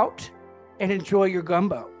okra out and enjoy your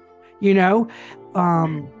gumbo.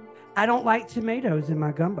 I don't like tomatoes in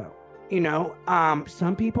my gumbo.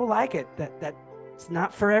 Some people like it. That's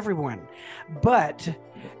not for everyone. But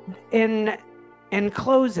in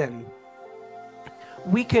closing,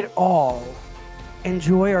 we could all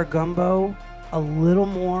enjoy our gumbo a little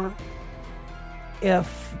more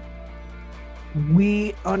if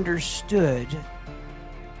we understood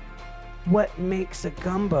what makes a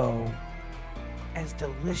gumbo as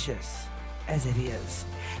delicious as it is.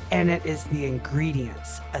 And it is the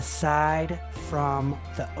ingredients aside from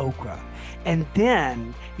the okra. And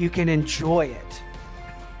then you can enjoy it.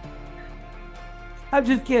 I'm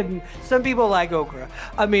just kidding. Some people like okra.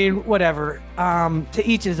 I mean, whatever. To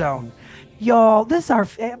each his own. Y'all, this is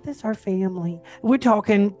our family. We're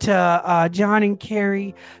talking to John and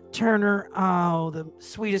Carrie Turner. Oh, the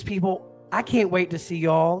sweetest people. I can't wait to see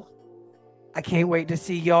y'all. I can't wait to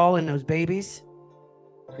see y'all and those babies.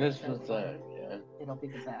 Christmas time. It'll be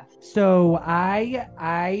the best. So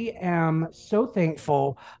I am so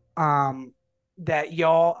thankful that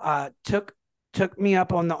y'all took me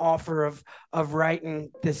up on the offer of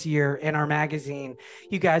writing this year in our magazine.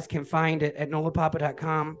 You guys can find it at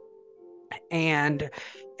nolapapa.com, and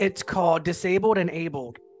it's called Disabled and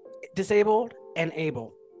Able.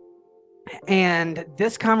 And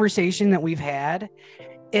this conversation that we've had,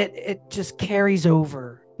 it just carries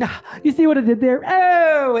over. You see what I did there?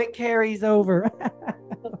 Oh, it carries over.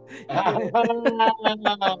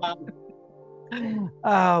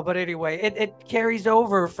 Oh, but anyway, it carries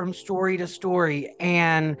over from story to story,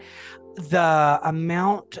 and the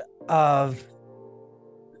amount of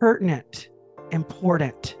pertinent,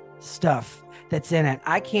 important stuff that's in it.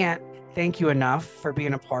 I can't thank you enough for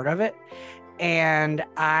being a part of it. And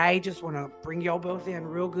I just want to bring y'all both in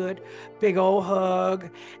real good, big old hug,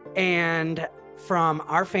 and from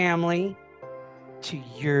our family to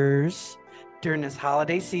yours during this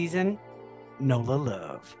holiday season, Nola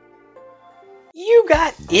love. You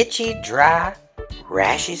got itchy, dry,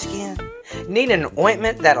 Rashy skin? Need an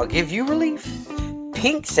ointment that'll give you relief?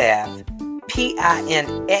 Pink Salve, P-I-N-X-A-V,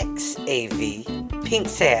 Pink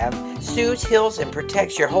Salve soothes, heals, and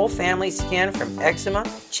protects your whole family's skin from eczema,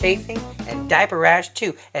 chafing, and diaper rash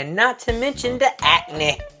too, and not to mention the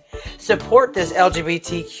acne. Support this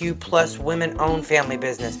LGBTQ plus women-owned family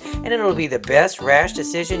business, and it'll be the best rash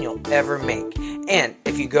decision you'll ever make. And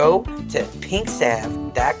if you go to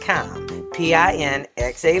pinksalve.com,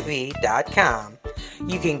 PINXAV.com,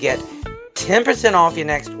 you can get 10% off your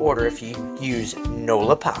next order if you use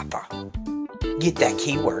NOLA Papa. Get that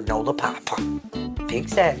keyword, NOLA Papa. Pink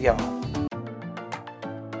Salve, y'all.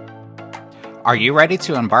 Are you ready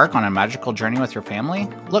to embark on a magical journey with your family?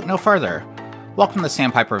 Look no further. Welcome to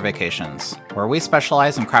Sandpiper Vacations, where we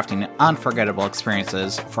specialize in crafting unforgettable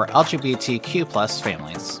experiences for LGBTQ+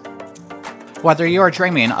 families. Whether you are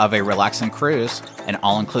dreaming of a relaxing cruise, an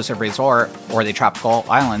all-inclusive resort, or the tropical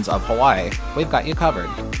islands of Hawaii, we've got you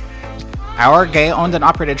covered. Our gay-owned and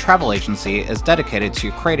operated travel agency is dedicated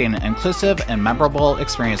to creating inclusive and memorable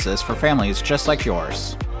experiences for families just like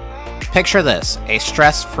yours. Picture this, a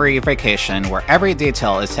stress-free vacation where every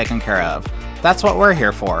detail is taken care of. That's what we're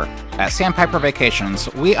here for. At Sandpiper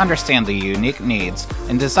Vacations, we understand the unique needs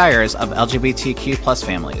and desires of LGBTQ+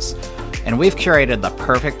 families, and we've curated the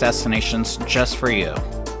perfect destinations just for you.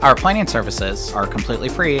 Our planning services are completely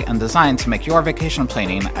free and designed to make your vacation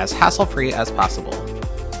planning as hassle-free as possible.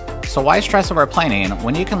 So why stress over planning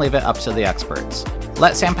when you can leave it up to the experts?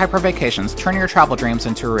 Let Sandpiper Vacations turn your travel dreams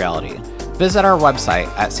into reality. Visit our website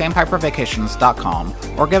at sandpipervacations.com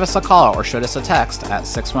or give us a call or shoot us a text at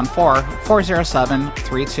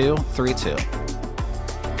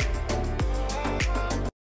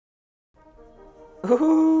 614-407-3232.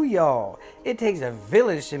 Ooh, y'all, it takes a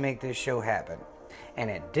village to make this show happen. And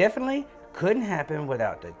it definitely couldn't happen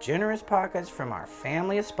without the generous pockets from our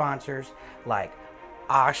family of sponsors like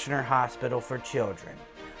Ochsner Hospital for Children,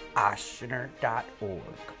 Ochsner.org,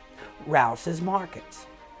 Rouse's Markets,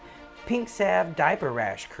 Pink Salve Diaper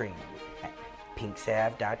Rash Cream at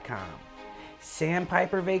pinksalve.com,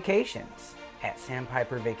 Sandpiper Vacations at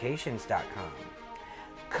sandpipervacations.com,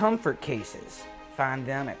 Comfort Cases, find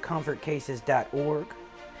them at comfortcases.org,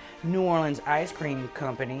 New Orleans Ice Cream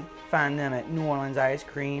Company, find them at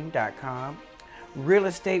neworleansicecream.com, Real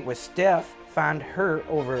Estate with Steph, find her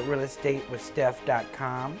over at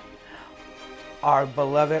realestatewithsteph.com, our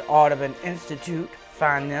beloved Audubon Institute,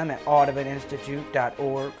 find them at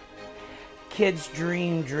audubоninstitute.org, Kids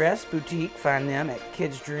Dream Dress Boutique, find them at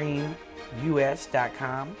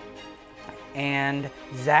kidsdreamus.com, and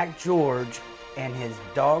Zach George and his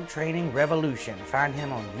dog training revolution, find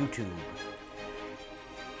him on YouTube.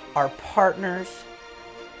 Our partners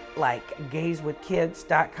like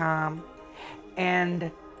gayswithkids.com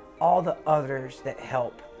and all the others that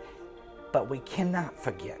help, but we cannot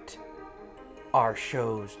forget our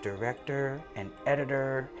show's director and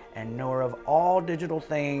editor and knower of all digital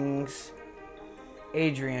things,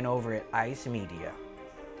 Adrian over at Ice Media.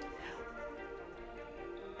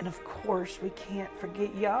 And of course, we can't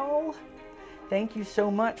forget y'all. Thank you so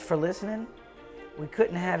much for listening. We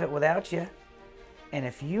couldn't have it without you. And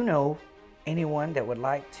if you know anyone that would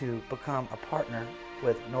like to become a partner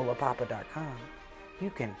with nolapapa.com, you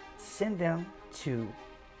can send them to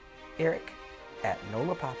Eric at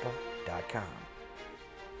nolapapa.com.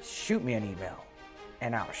 Shoot me an email,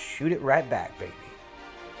 and I'll shoot it right back, baby.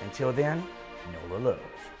 Until then, Nola love.